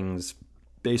all things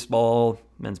baseball,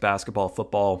 men's basketball,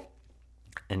 football,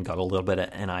 and got a little bit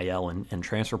of NIL and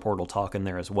transfer portal talk in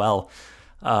there as well.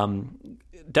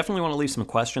 Definitely want to leave some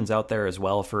questions out there as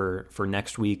well for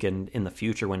next week and in the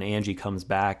future when Angie comes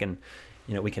back, and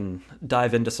we can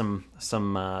dive into some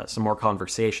more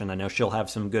conversation. I know she'll have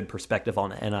some good perspective on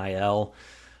NIL,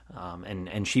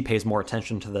 and she pays more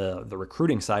attention to the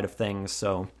recruiting side of things,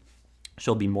 so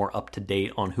she'll be more up to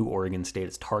date on who Oregon State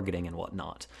is targeting and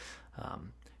whatnot.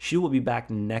 She will be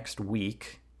back next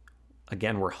week.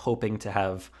 Again, we're hoping to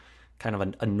have kind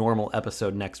of a normal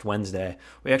episode next Wednesday.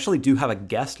 We actually do have a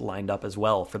guest lined up as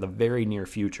well for the very near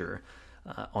future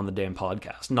on the damn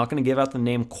podcast. Not going to give out the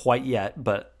name quite yet,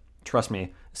 but trust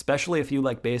me, especially if you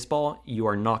like baseball, you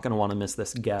are not going to want to miss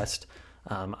this guest.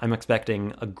 I'm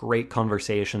expecting a great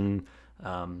conversation,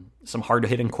 some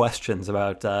hard-hitting questions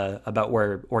about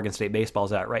where Oregon State baseball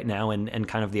is at right now and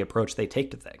kind of the approach they take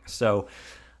to things. So,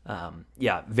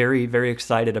 very, very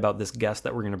excited about this guest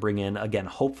that we're going to bring in, again,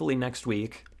 hopefully next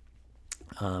week.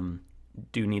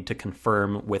 Do need to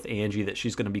confirm with Angie that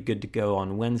she's going to be good to go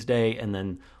on Wednesday and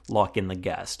then lock in the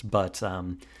guest. But,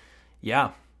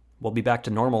 we'll be back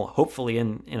to normal, hopefully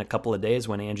in a couple of days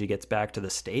when Angie gets back to the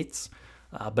States.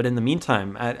 But in the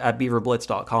meantime, at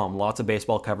beaverblitz.com, lots of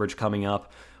baseball coverage coming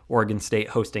up. Oregon State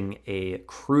hosting a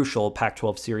crucial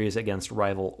Pac-12 series against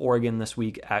rival Oregon this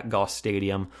week at Goss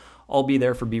Stadium. I'll be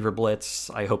there for Beaver Blitz.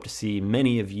 I hope to see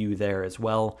many of you there as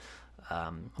well.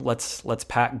 Let's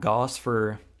pack Goss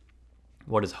for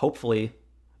what is hopefully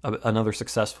another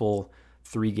successful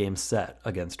 3-game set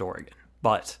against Oregon.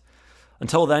 But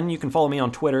until then, you can follow me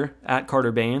on Twitter at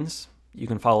Carter Baines. You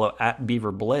can follow at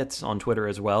Beaver Blitz on Twitter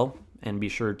as well. And be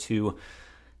sure to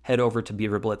head over to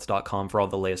beaverblitz.com for all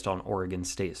the latest on Oregon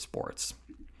State sports.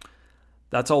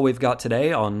 That's all we've got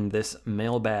today on this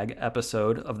mailbag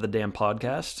episode of the damn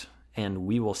podcast. And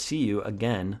we will see you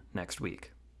again next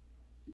week.